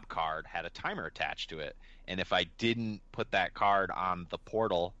job card had a timer attached to it. And if I didn't put that card on the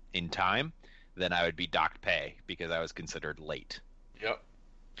portal in time, then I would be docked pay because I was considered late. Yep.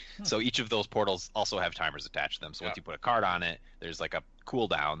 So each of those portals also have timers attached to them. So once you put a card on it, there's like a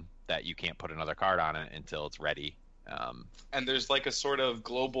cooldown that you can't put another card on it until it's ready. And there's like a sort of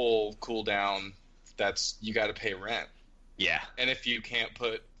global cooldown that's you got to pay rent. Yeah. And if you can't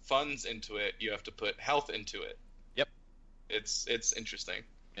put funds into it, you have to put health into it. Yep. It's interesting.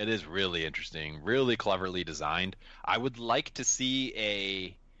 It is really interesting, really cleverly designed. I would like to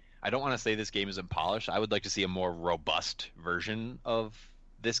see I don't want to say this game isn't polished. I would like to see a more robust version of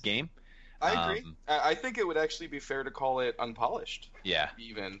this game. I agree. I think it would actually be fair to call it unpolished. Yeah.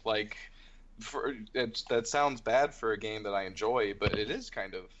 Even like, that sounds bad for a game that I enjoy, but it is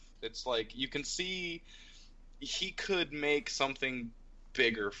kind of. It's like you can see he could make something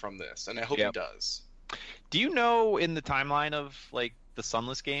bigger from this, and I hope he does. Do you know in the timeline of like the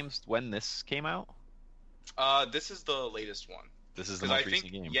Sunless games when this came out? This is the latest one. This is the most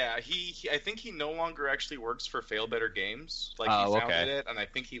recent game. Yeah, I think he no longer actually works for Fail Better Games. Like he founded it, and I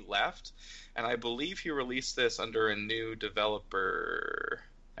think he left. And I believe he released this under a new developer.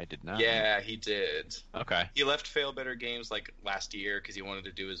 I did not. Yeah, he did. Okay. He left Fail Better Games like last year because he wanted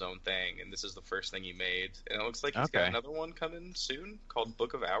to do his own thing, and this is the first thing he made. And it looks like he's got another one coming soon called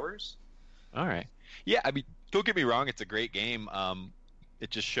Book of Hours. All right. Yeah, I mean, don't get me wrong, it's a great game. It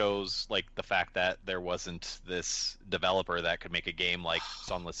just shows like the fact that there wasn't this developer that could make a game like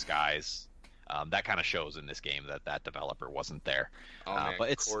Sunless Skies. That kind of shows in this game that developer wasn't there. Oh man,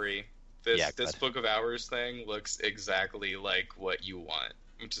 but Corey, this Book of Hours thing looks exactly like what you want,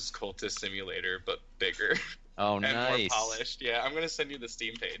 which is Cultist Simulator but bigger. Oh, and nice. more polished. Yeah, I'm gonna send you the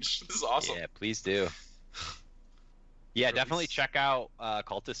Steam page. This is awesome. Yeah, please do. Yeah, definitely check out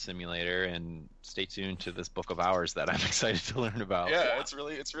Cultist Simulator and stay tuned to this Book of Hours that I'm excited to learn about. Yeah, it's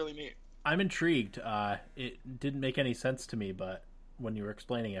really neat. I'm intrigued. It didn't make any sense to me, but when you were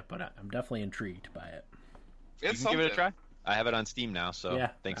explaining it, but I'm definitely intrigued by it. You can give it a try. I have it on Steam now, so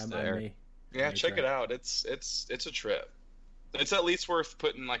thanks to Eric. Yeah, check it out. It's a trip. It's at least worth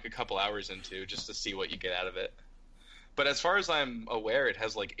putting like a couple hours into just to see what you get out of it. But as far as I'm aware, it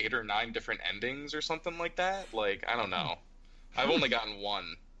has like 8 or 9 different endings or something like that. Like, I don't know. I've only gotten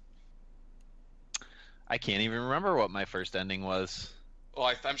one. I can't even remember what my first ending was.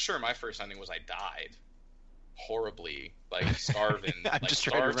 Well, I'm sure my first ending was I died horribly, like starving. I'm just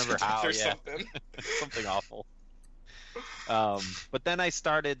trying to remember how. Or something. Something awful. But then I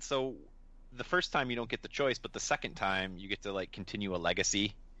started. So the first time you don't get the choice, but the second time you get to like continue a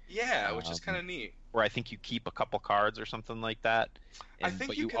legacy. Yeah, which is kind of neat. Where I think you keep a couple cards or something like that.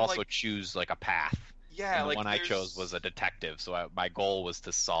 But you also choose like a path. Yeah, and the one I chose was a detective, so my goal was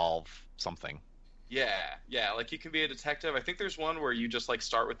to solve something. Yeah, like you can be a detective. I think there's one where you just like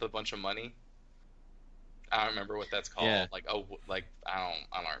start with a bunch of money. I don't remember what that's called. Yeah. Like I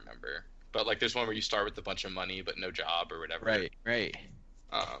don't remember. But like there's one where you start with a bunch of money but no job or whatever. Right.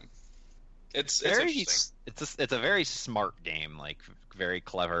 It's very interesting. It's a very smart game, like very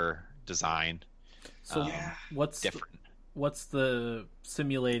clever design. So what's different? What's the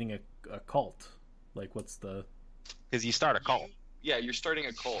simulating a cult? Like what's the? Because you start a cult. Yeah, you're starting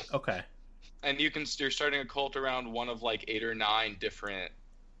a cult. Okay. And you're starting a cult around one of like 8 or 9 different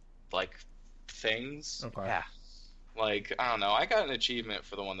like things. Okay. Yeah. Like I don't know. I got an achievement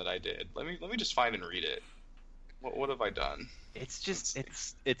for the one that I did. Let me just find and read it. What have I done? It's just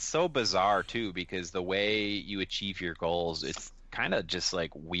it's so bizarre too, because the way you achieve your goals, it's kind of just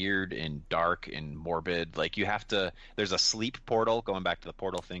like weird and dark and morbid. Like there's a sleep portal, going back to the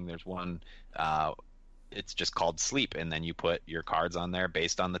portal thing. There's one it's just called Sleep, and then you put your cards on there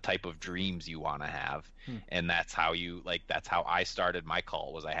based on the type of dreams you want to have. And that's how I started my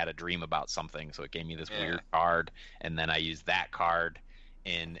cult. Was I had a dream about something, so it gave me this weird card, and then I used that card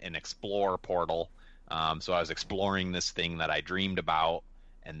in an explore portal. So I was exploring this thing that I dreamed about,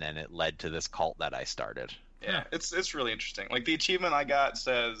 and then it led to this cult that I started. Yeah, it's really interesting. Like, the achievement I got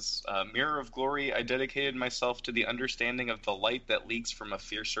says, Mirror of Glory, I dedicated myself to the understanding of the light that leaks from a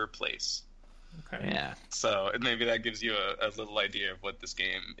fiercer place. Okay. Yeah. So maybe that gives you a little idea of what this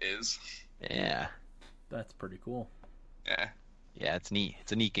game is. Yeah. That's pretty cool. Yeah. Yeah, it's neat.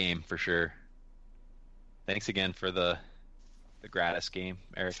 It's a neat game for sure. Thanks again for the gratis game,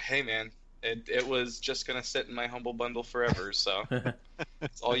 Eric. Hey, man. It was just going to sit in my Humble Bundle forever, so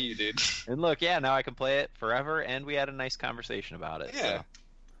it's all you, dude. And look, now I can play it forever, and we had a nice conversation about it. Yeah. So.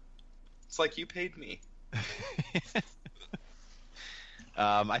 It's like you paid me.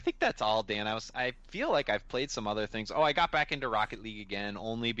 I think that's all, Dan. I feel like I've played some other things. Oh, I got back into Rocket League again,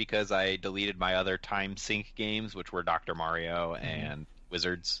 only because I deleted my other time sync games, which were Dr. Mario and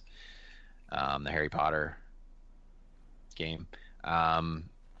Wizards, the Harry Potter game.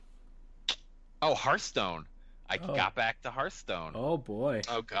 Hearthstone. I got back to Hearthstone. Oh boy.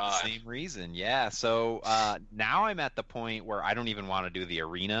 Oh god. Same reason, yeah. So now I'm at the point where I don't even want to do the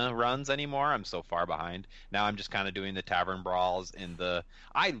arena runs anymore. I'm so far behind. Now I'm just kind of doing the tavern brawls and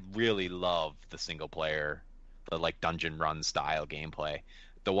I really love the single player, the like dungeon run style gameplay.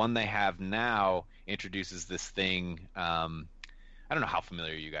 The one they have now introduces this thing. I don't know how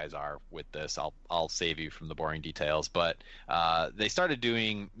familiar you guys are with this. I'll save you from the boring details, but they started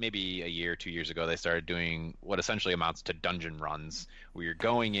doing, maybe a year, 2 years ago, they started doing what essentially amounts to dungeon runs, where you're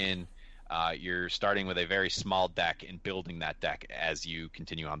going in, you're starting with a very small deck and building that deck as you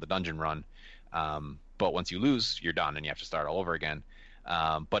continue on the dungeon run. But once you lose, you're done and you have to start all over again.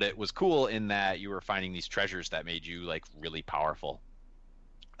 But it was cool in that you were finding these treasures that made you like really powerful.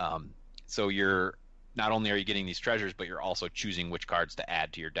 So not only are you getting these treasures, but you're also choosing which cards to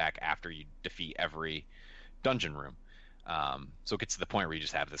add to your deck after you defeat every dungeon room. So it gets to the point where you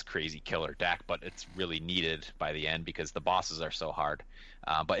just have this crazy killer deck, but it's really needed by the end because the bosses are so hard.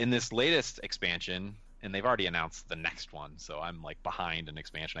 But in this latest expansion, and they've already announced the next one, so I'm like behind an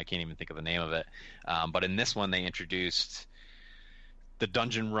expansion. I can't even think of the name of it. But in this one, they introduced the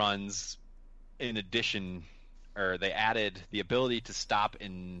dungeon runs in addition, or they added the ability to stop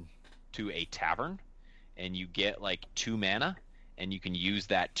into a tavern, and you get like 2 mana, and you can use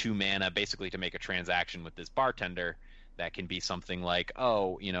that 2 mana basically to make a transaction with this bartender that can be something like,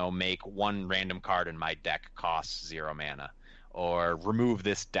 make 1 random card in my deck costs 0 mana, or remove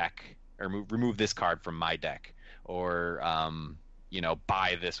this deck, or remove this card from my deck, or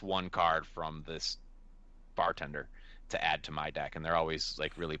buy this 1 card from this bartender to add to my deck, and they're always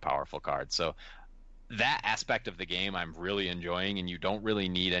like really powerful cards. So that aspect of the game I'm really enjoying, and you don't really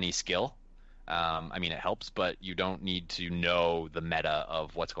need any skill. It helps, but you don't need to know the meta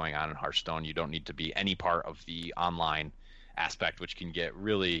of what's going on in Hearthstone. You don't need to be any part of the online aspect, which can get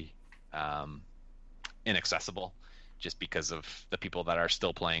really inaccessible just because of the people that are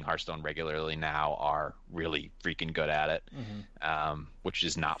still playing Hearthstone regularly now are really freaking good at it, which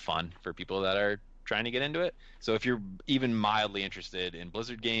is not fun for people that are trying to get into it. So if you're even mildly interested in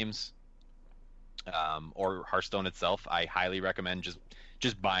Blizzard games or Hearthstone itself, I highly recommend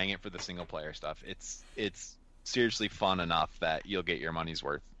just buying it for the single player stuff. It's seriously fun enough that you'll get your money's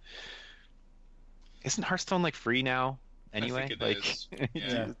worth. Isn't Hearthstone like free now anyway? I think it is.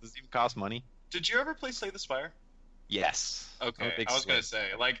 Yeah. Does it even cost money? Did you ever play Slay the Spire? Yes. Okay, I was gonna say,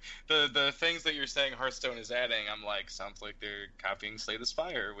 like, the things that you're saying Hearthstone is adding, I'm like, sounds like they're copying Slay the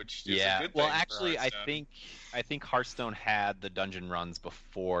Spire, which is a good thing. Well, actually, I think Hearthstone had the dungeon runs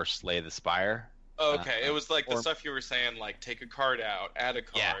before Slay the Spire. Okay, it was like the stuff you were saying, like take a card out, add a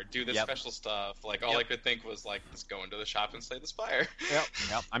card, do this special stuff. Like all I could think was like, let's go into the shop and Slay the Spire.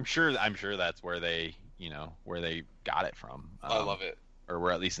 Yep. I'm sure that's where they got it from. I love it, or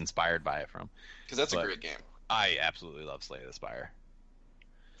were at least inspired by it from. Because that's a great game. I absolutely love Slay the Spire.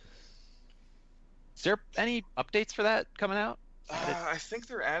 Is there any updates for that coming out? I think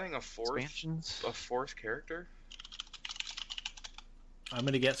they're adding a fourth character. I'm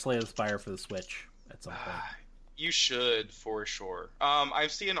gonna get Slay the Spire for the Switch at some point. You should, for sure. I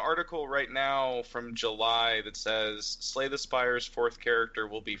see an article right now from July that says Slay the Spire's 4th character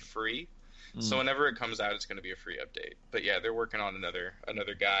will be free. So whenever it comes out, it's going to be a free update. But yeah, they're working on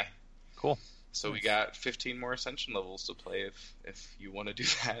another guy. Cool. So we got 15 more Ascension levels to play if you want to do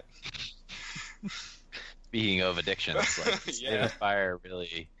that. Speaking of addictions, Slay the Spire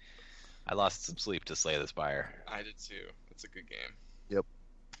really... I lost some sleep to Slay the Spire. I did too. It's a good game. Yep.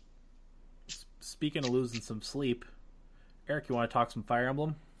 speaking of losing some sleep, Eric, you want to talk some Fire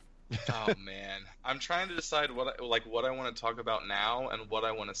Emblem? Oh man, I'm trying to decide what I want to talk about now and what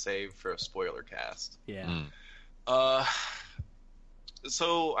I want to save for a spoiler cast. Yeah.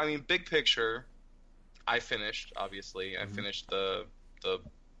 So I mean, big picture, I finished. Obviously, I finished the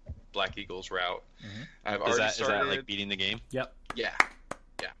Black Eagles route. I've already started. Is that like beating the game? Yep. Yeah.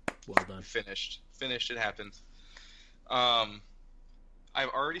 Well done. Finished. It happened. I've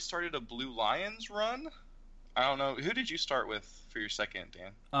already started a Blue Lions run. I don't know. Who did you start with for your second,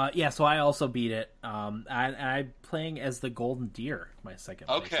 Dan? Yeah, so I also beat it. I'm playing as the Golden Deer, my second.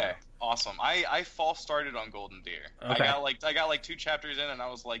 Okay, awesome. I false started on Golden Deer. Okay. I got like 2 chapters in, and I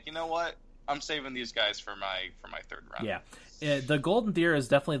was like, you know what? I'm saving these guys for my third run. Yeah, the Golden Deer is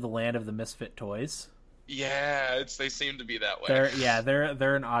definitely the land of the misfit toys. Yeah, they seem to be that way.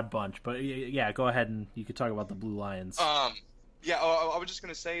 They're an odd bunch, but yeah, go ahead and you could talk about the Blue Lions. Yeah, I was just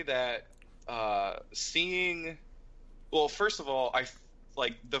gonna say that seeing, well, first of all, I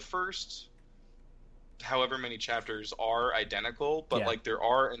like the first however many chapters are identical, but like there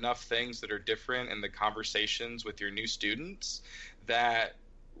are enough things that are different in the conversations with your new students that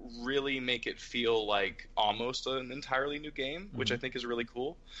really make it feel like almost an entirely new game, which I think is really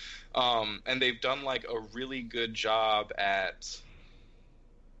cool. And they've done like a really good job at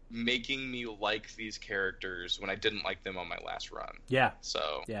making me like these characters when I didn't like them on my last run. Yeah.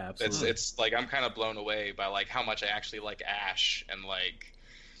 So yeah, absolutely. It's like I'm kind of blown away by like how much I actually like Ash, and like,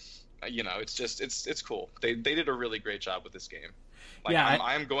 you know, it's just it's cool. They did a really great job with this game. Like, yeah,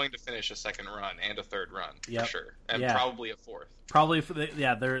 I'm going to finish a second run and a third run for sure, and probably a fourth. Probably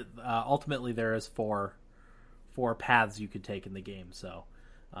there. Ultimately, there is four paths you could take in the game. So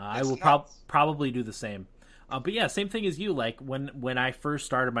I will probably do the same. But yeah, same thing as you. Like when I first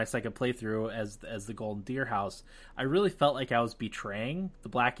started my second playthrough as the Golden Deer House, I really felt like I was betraying the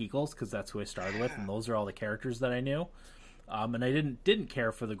Black Eagles because that's who I started with, and those are all the characters that I knew. And I didn't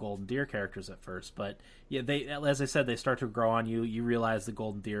care for the Golden Deer characters at first, but yeah, they, as I said, they start to grow on you. You realize the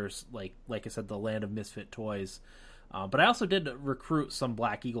Golden Deer's like I said, the land of misfit toys. But I also did recruit some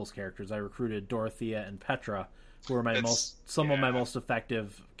Black Eagles characters. I recruited Dorothea and Petra, who are my most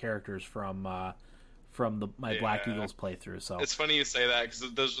effective characters from my Black Eagles playthrough. So it's funny you say that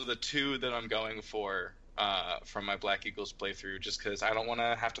because those are the 2 that I'm going for from my Black Eagles playthrough, just because I don't want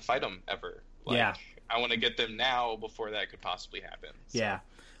to have to fight them ever. Like, I want to get them now before that could possibly happen. So. Yeah.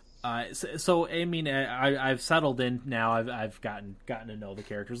 So I mean, I've settled in now. I've gotten to know the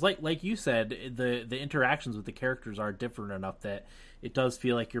characters. Like you said, the interactions with the characters are different enough that it does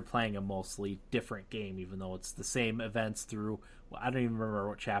feel like you're playing a mostly different game, even though it's the same events through. Well, I don't even remember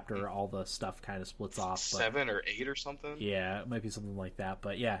what chapter all the stuff kind of splits off. 7 or 8 or something. Yeah, it might be something like that.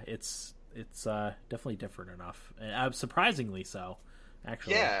 But yeah, it's definitely different enough, and surprisingly so.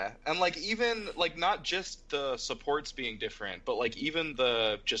 Actually. Yeah, and like even like not just the supports being different, but like even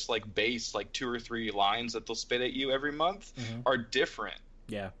the just like base like 2 or 3 lines that they'll spit at you every month are different.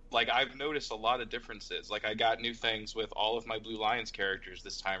 Yeah. Like I've noticed a lot of differences. Like I got new things with all of my Blue Lions characters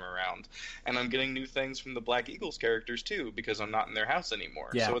this time around, and I'm getting new things from the Black Eagles characters too because I'm not in their house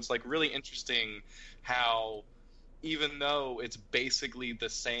anymore. Yeah. So it's like really interesting how even though it's basically the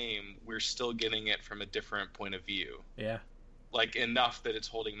same, we're still getting it from a different point of view. Yeah. Like enough that it's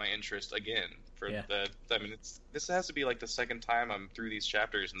holding my interest again. This has to be like the second time I'm through these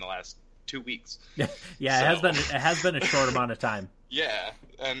chapters in the last 2 weeks. Yeah, it has been a short amount of time. Yeah,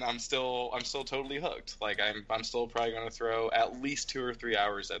 and I'm still totally hooked. Like I'm still probably going to throw at least 2 or 3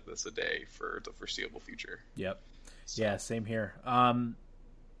 hours at this a day for the foreseeable future. Yep. So. Yeah, same here.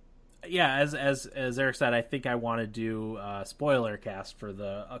 Yeah, as Eric said, I think I want to do a spoiler cast for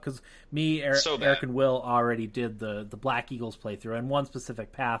the because Eric and Will already did the Black Eagles playthrough, and one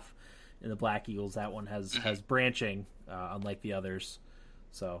specific path in the Black Eagles. That one has branching, unlike the others.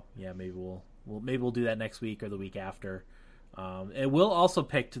 So yeah, maybe we'll do that next week or the week after. And Will also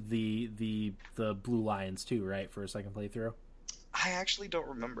picked the Blue Lions too, right, for a second playthrough. I actually don't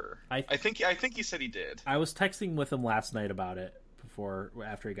remember. I think he said he did. I was texting with him last night about it.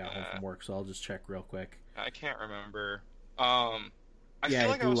 After he got home from work, so I'll just check real quick. I can't remember. I feel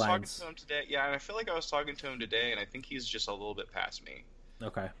like I was talking to him today. Yeah, and I feel like I was talking to him today, and I think he's just a little bit past me.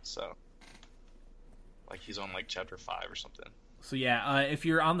 Okay. So, like he's on like chapter 5 or something. So yeah, if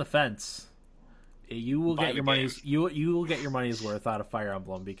you're on the fence, you will get your money's you will get your money's worth out of Fire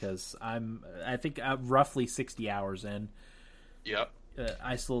Emblem because I think roughly 60 hours in. Yep.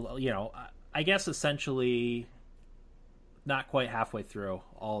 I still, I guess essentially. Not quite halfway through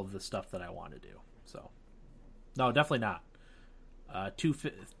all of the stuff that I want to do. So, no, definitely not.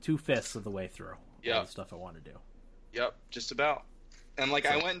 2/5 of the way through all the stuff I want to do. Yep, just about. And like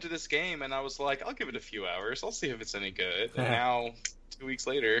I went into this game and I was like, I'll give it a few hours. I'll see if it's any good. And now, 2 weeks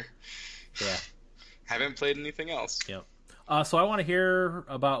later, Yeah. haven't played anything else. Yep. So I want to hear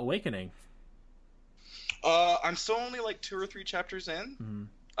about Awakening. I'm still only like 2 or 3 chapters in. Mm-hmm.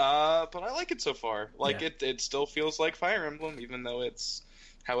 But I like it so far. Like Yeah. it still feels like Fire Emblem, even though it's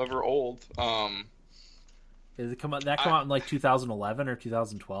however old. Did it come out in like 2011 or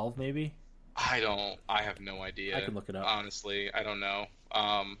 2012 maybe? I have no idea. I can look it up. Honestly, I don't know.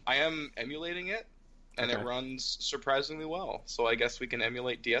 I am emulating it, and Okay. it runs surprisingly well. So I guess we can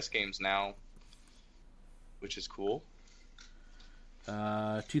emulate DS games now, which is cool.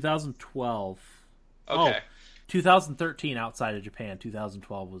 2012. Okay. Oh, 2013 outside of Japan.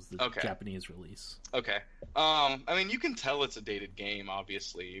 2012 was the Okay. Japanese release. Okay. I mean, you can tell it's a dated game.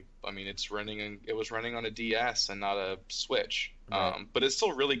 Obviously, I mean, it was running on a DS and not a Switch. Right. But it's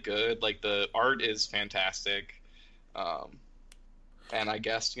still really good. Like the art is fantastic. And I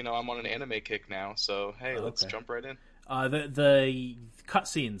guess I'm on an anime kick now. So hey, let's Okay. jump right in. The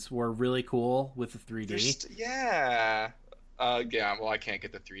cutscenes were really cool with the 3D. Yeah. Yeah. Well, I can't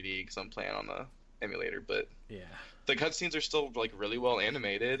get the 3D because I'm playing on the emulator, but Yeah. the cutscenes are still like really well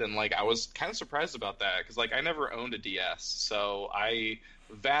animated, and like I was kind of surprised about that because like I never owned a DS, so I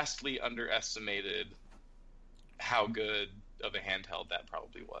vastly underestimated how good of a handheld that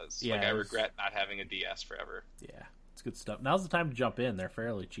probably was. Yeah, like I it was- regret not having a DS forever. Yeah. It's good stuff. Now's the time to jump in. They're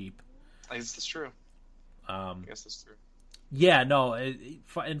fairly cheap. I guess that's true. I guess that's true. Yeah, no.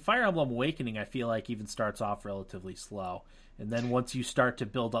 In Fire Emblem Awakening, I feel like even starts off relatively slow, and then once you start to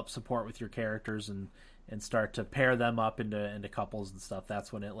build up support with your characters and start to pair them up into couples and stuff,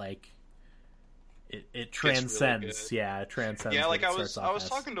 that's when it like it transcends. good. Yeah, it transcends. Yeah, what like it I was starts off as.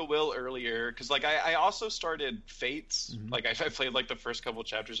 talking to Will earlier because like I also started Fates. Mhm. Like I played like the first couple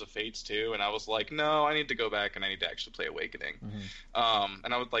chapters of Fates too, and I was like, no, I need to go back and I need to actually play Awakening.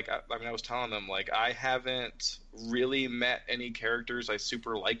 And I was like, I was telling them like I haven't really met any characters I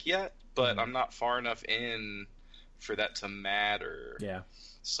super like yet, but Mhm. I'm not far enough in for that to matter. Yeah.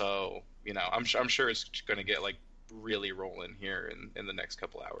 So I'm sure it's going to get like really rolling here in the next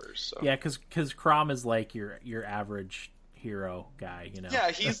couple hours. So. Yeah, because Chrom is like your average hero guy,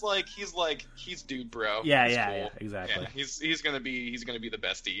 Yeah, he's dude, bro. Yeah, He's yeah, cool. yeah, exactly. Yeah, he's gonna be the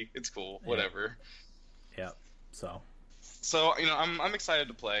bestie. It's cool, Yeah. whatever. Yeah. So. So I'm excited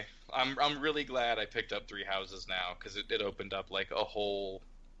to play. I'm really glad I picked up Three Houses now because it opened up like a whole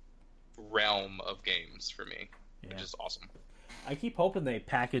realm of games for me, Yeah. which is awesome. I keep hoping they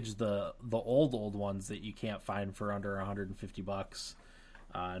package the old ones that you can't find for under $150,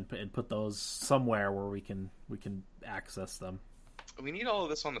 and put those somewhere where we can access them. We need all of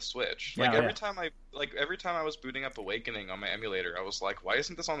this on the Switch. Yeah, Like yeah. every time I was booting up Awakening on my emulator, I was like, why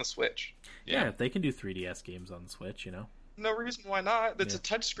isn't this on the Switch? Yeah, if they can do 3DS games on the Switch, No reason why not. It's Yeah. a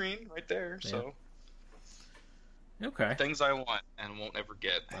touchscreen right there. Yeah. So Okay. things I want and won't ever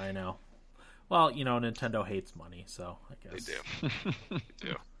get. I know. Well, Nintendo hates money, so I They guess do. They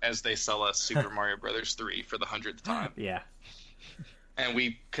do. As they sell us Super Mario Brothers 3 for the 100th time. Yeah. And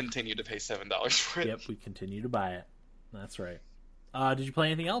we continue to pay $7 for it. Yep. We continue to buy it. That's right. Did you play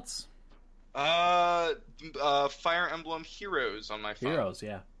anything else? Fire Emblem Heroes on my phone. Heroes.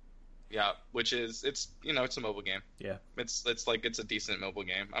 Yeah. Yeah, which is it's a mobile game. Yeah. It's a decent mobile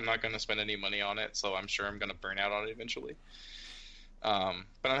game. I'm not going to spend any money on it, so I'm sure I'm going to burn out on it eventually. But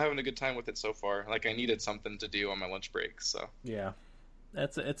I'm having a good time with it so far. Like I needed something to do on my lunch break, so Yeah.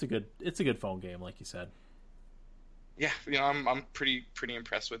 It's a good phone game, like you said. yeah, I'm pretty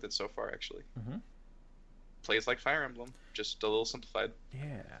impressed with it so far. Actually, Mm-hmm. plays like Fire Emblem, just a little simplified.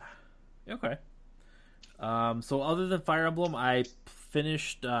 Yeah. Okay. So other than Fire Emblem, I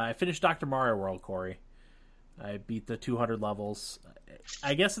finished Dr. Mario World, Corey. I beat the 200 levels.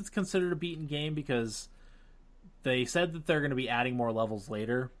 I guess it's considered a beaten game because they said that they're going to be adding more levels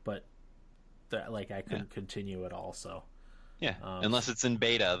later, but I couldn't continue at all. So Yeah, unless it's in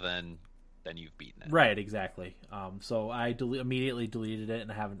beta, then you've beaten it. right, exactly. So I immediately deleted it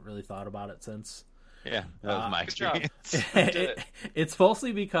and I haven't really thought about it since. Yeah, that was my good job. experience. It's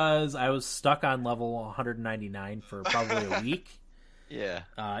mostly because I was stuck on level 199 for probably a week. Yeah.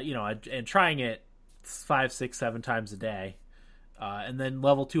 And trying it 5, 6, 7 times a day. And then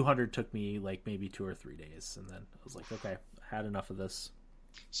level 200 took me like maybe 2 or 3 days. And then I was like, okay, I had enough of this.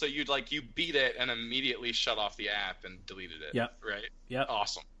 So you beat it and immediately shut off the app and deleted it. Yep. Right. Yep.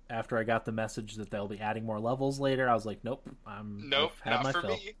 Awesome. After I got the message that they'll be adding more levels later, I was like, nope, Nope, I've had not my for fill.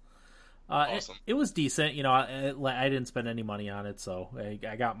 me. Awesome. It was decent. I didn't spend any money on it, so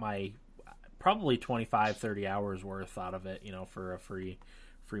I got my probably 25, 30 hours worth out of it, for a free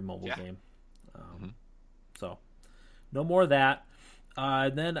mobile game. So no more of that.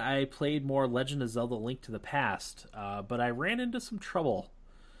 And then I played more Legend of Zelda: Link to the Past, but I ran into some trouble.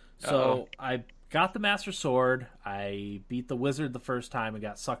 So I got the Master Sword. I beat the Wizard the first time and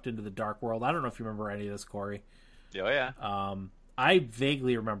got sucked into the Dark World. I don't know if you remember any of this, Corey. Oh yeah. I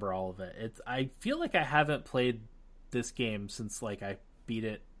vaguely remember all of it. I feel like I haven't played this game since like I beat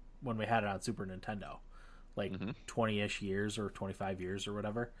it when we had it on Super Nintendo, like 20-ish years or 25 years or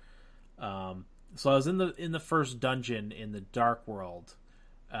whatever. So I was in the first dungeon in the Dark World.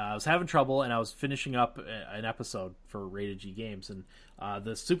 I was having trouble, and I was finishing up an episode for Rated G Games, and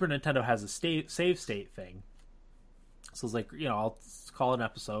the Super Nintendo has a save state thing. So it's like, I'll call an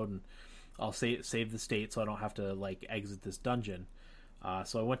episode, and I'll save the state so I don't have to like exit this dungeon.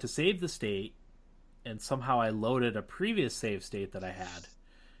 So I went to save the state, and somehow I loaded a previous save state that I had,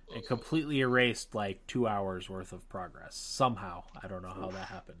 and completely erased like 2 hours worth of progress. Somehow, I don't know how that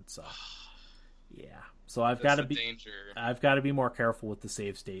happened. So. Yeah, so I've got to be more careful with the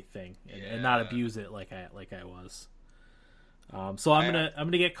save state thing and not abuse it like I was. So I'm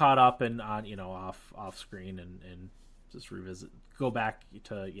gonna get caught up and on off screen and just go back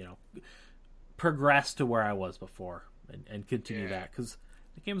to progress to where I was before and continue that because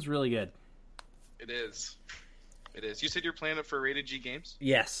the game's really good. It is. You said you're playing it for Rated G Games?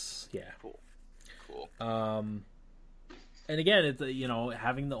 Yes. Yeah. Cool. And again, it's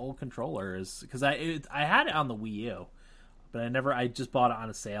having the old controller is because I had it on the Wii U, but I just bought it on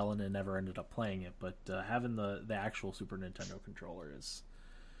a sale and I never ended up playing it. But having the actual Super Nintendo controller it's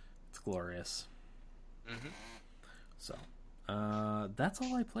glorious. Mm-hmm. So that's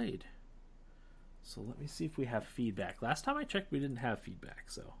all I played. So let me see if we have feedback. Last time I checked, we didn't have feedback.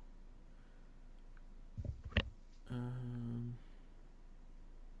 So.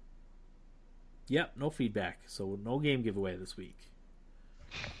 Yep, no feedback, so no game giveaway this week.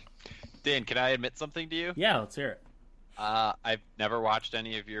 Dan, can I admit something to you? Yeah, let's hear it. I've never watched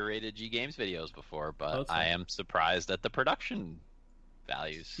any of your Rated G Games videos before, but I am surprised at the production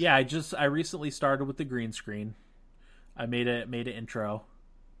values. Yeah, I recently started with the green screen. I made an intro.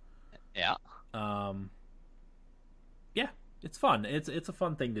 Yeah. Yeah, it's fun. It's a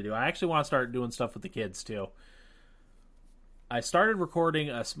fun thing to do. I actually want to start doing stuff with the kids too. I started recording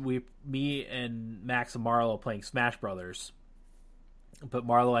me and Max and Marlo playing Smash Brothers, but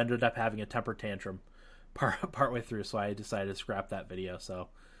Marlo ended up having a temper tantrum partway through, so I decided to scrap that video. So,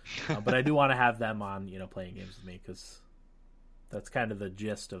 but I do want to have them on, playing games with me because that's kind of the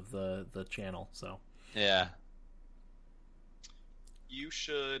gist of the channel. So, yeah. You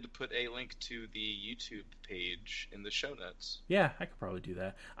should put a link to the YouTube page in the show notes. Yeah, I could probably do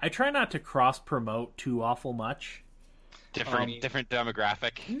that. I try not to cross promote too awful much. Different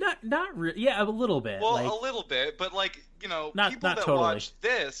demographic. Not really. Yeah, a little bit. Well, a little bit, but people that totally. watch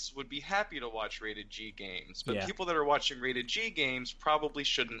this would be happy to watch Rated G Games, but people that are watching Rated G Games probably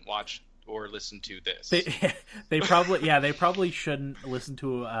shouldn't watch or listen to this. They probably shouldn't listen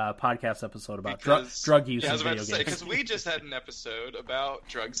to a podcast episode about drug use in video games. Because we just had an episode about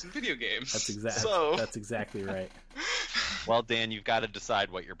drugs and video games. That's exactly right. Well, Dan, you've got to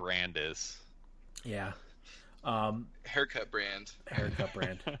decide what your brand is. Yeah. Haircut brand.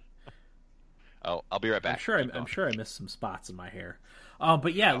 Oh, I'll be right back. I'm sure I missed some spots in my hair.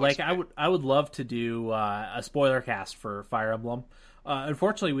 But yeah, I would love to do a spoiler cast for Fire Emblem.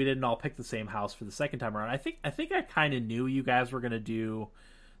 Unfortunately, we didn't all pick the same house for the second time around. I think I kind of knew you guys were going to do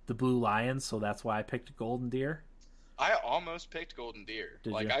the Blue Lions, so that's why I picked Golden Deer. I almost picked Golden Deer.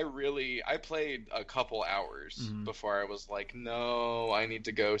 Did you? I played a couple hours before I was like, no, I need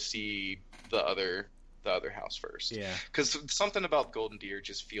to go see the other house first. Yeah. Because something about Golden Deer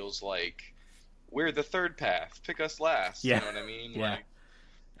just feels like we're the third path. Pick us last. Yeah. You know what I mean? Yeah.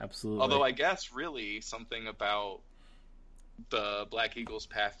 Absolutely. Although I guess really something about the Black Eagles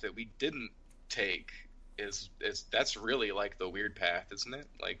path that we didn't take is that's really like the weird path, isn't it?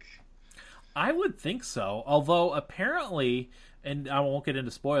 Like, I would think so. Although apparently, and I won't get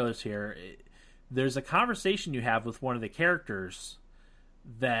into spoilers here, there's a conversation you have with one of the characters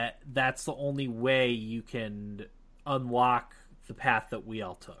that's the only way you can unlock the path that we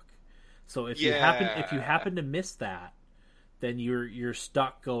all took. So if you happen to miss that, then you're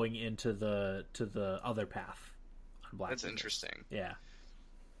stuck going into the other path on Black Eagles. That's interesting. Yeah.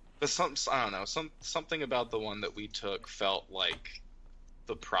 But I don't know, something about the one that we took felt like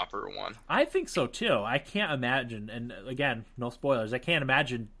the proper one. I think so too. I can't imagine, and again, no spoilers, I can't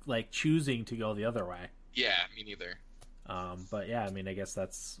imagine like choosing to go the other way. Yeah, me neither. But yeah, I mean, I guess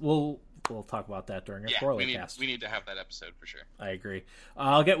we'll talk about that during our spoiler cast. We need to have that episode for sure. I agree.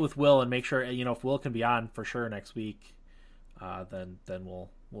 I'll get with Will and make sure, if Will can be on for sure next week, then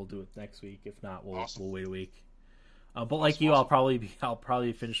we'll do it next week. If not, we'll wait a week. But like you, I'll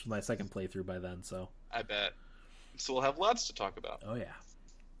probably finish my second playthrough by then. So I bet. So we'll have lots to talk about. oh yeah.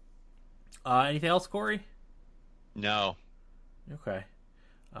 Anything else, Corey? No. Okay.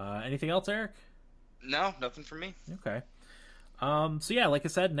 Anything else, Eric? No, nothing from me. Okay. So yeah, like I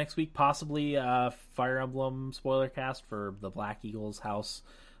said, next week possibly Fire Emblem spoiler cast for the Black Eagles house.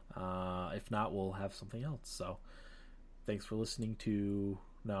 If not, we'll have something else. So thanks for listening to...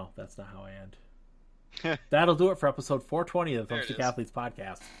 No, that's not how I end. That'll do it for episode 420 of the Thumbstick Athletes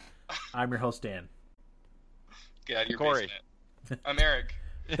podcast. I'm your host, Dan. Get out of your Corey. basement. I'm Eric.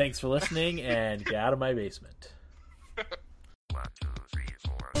 Thanks for listening, and get out of my basement. 1, 2, 3,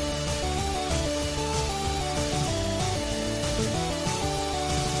 4.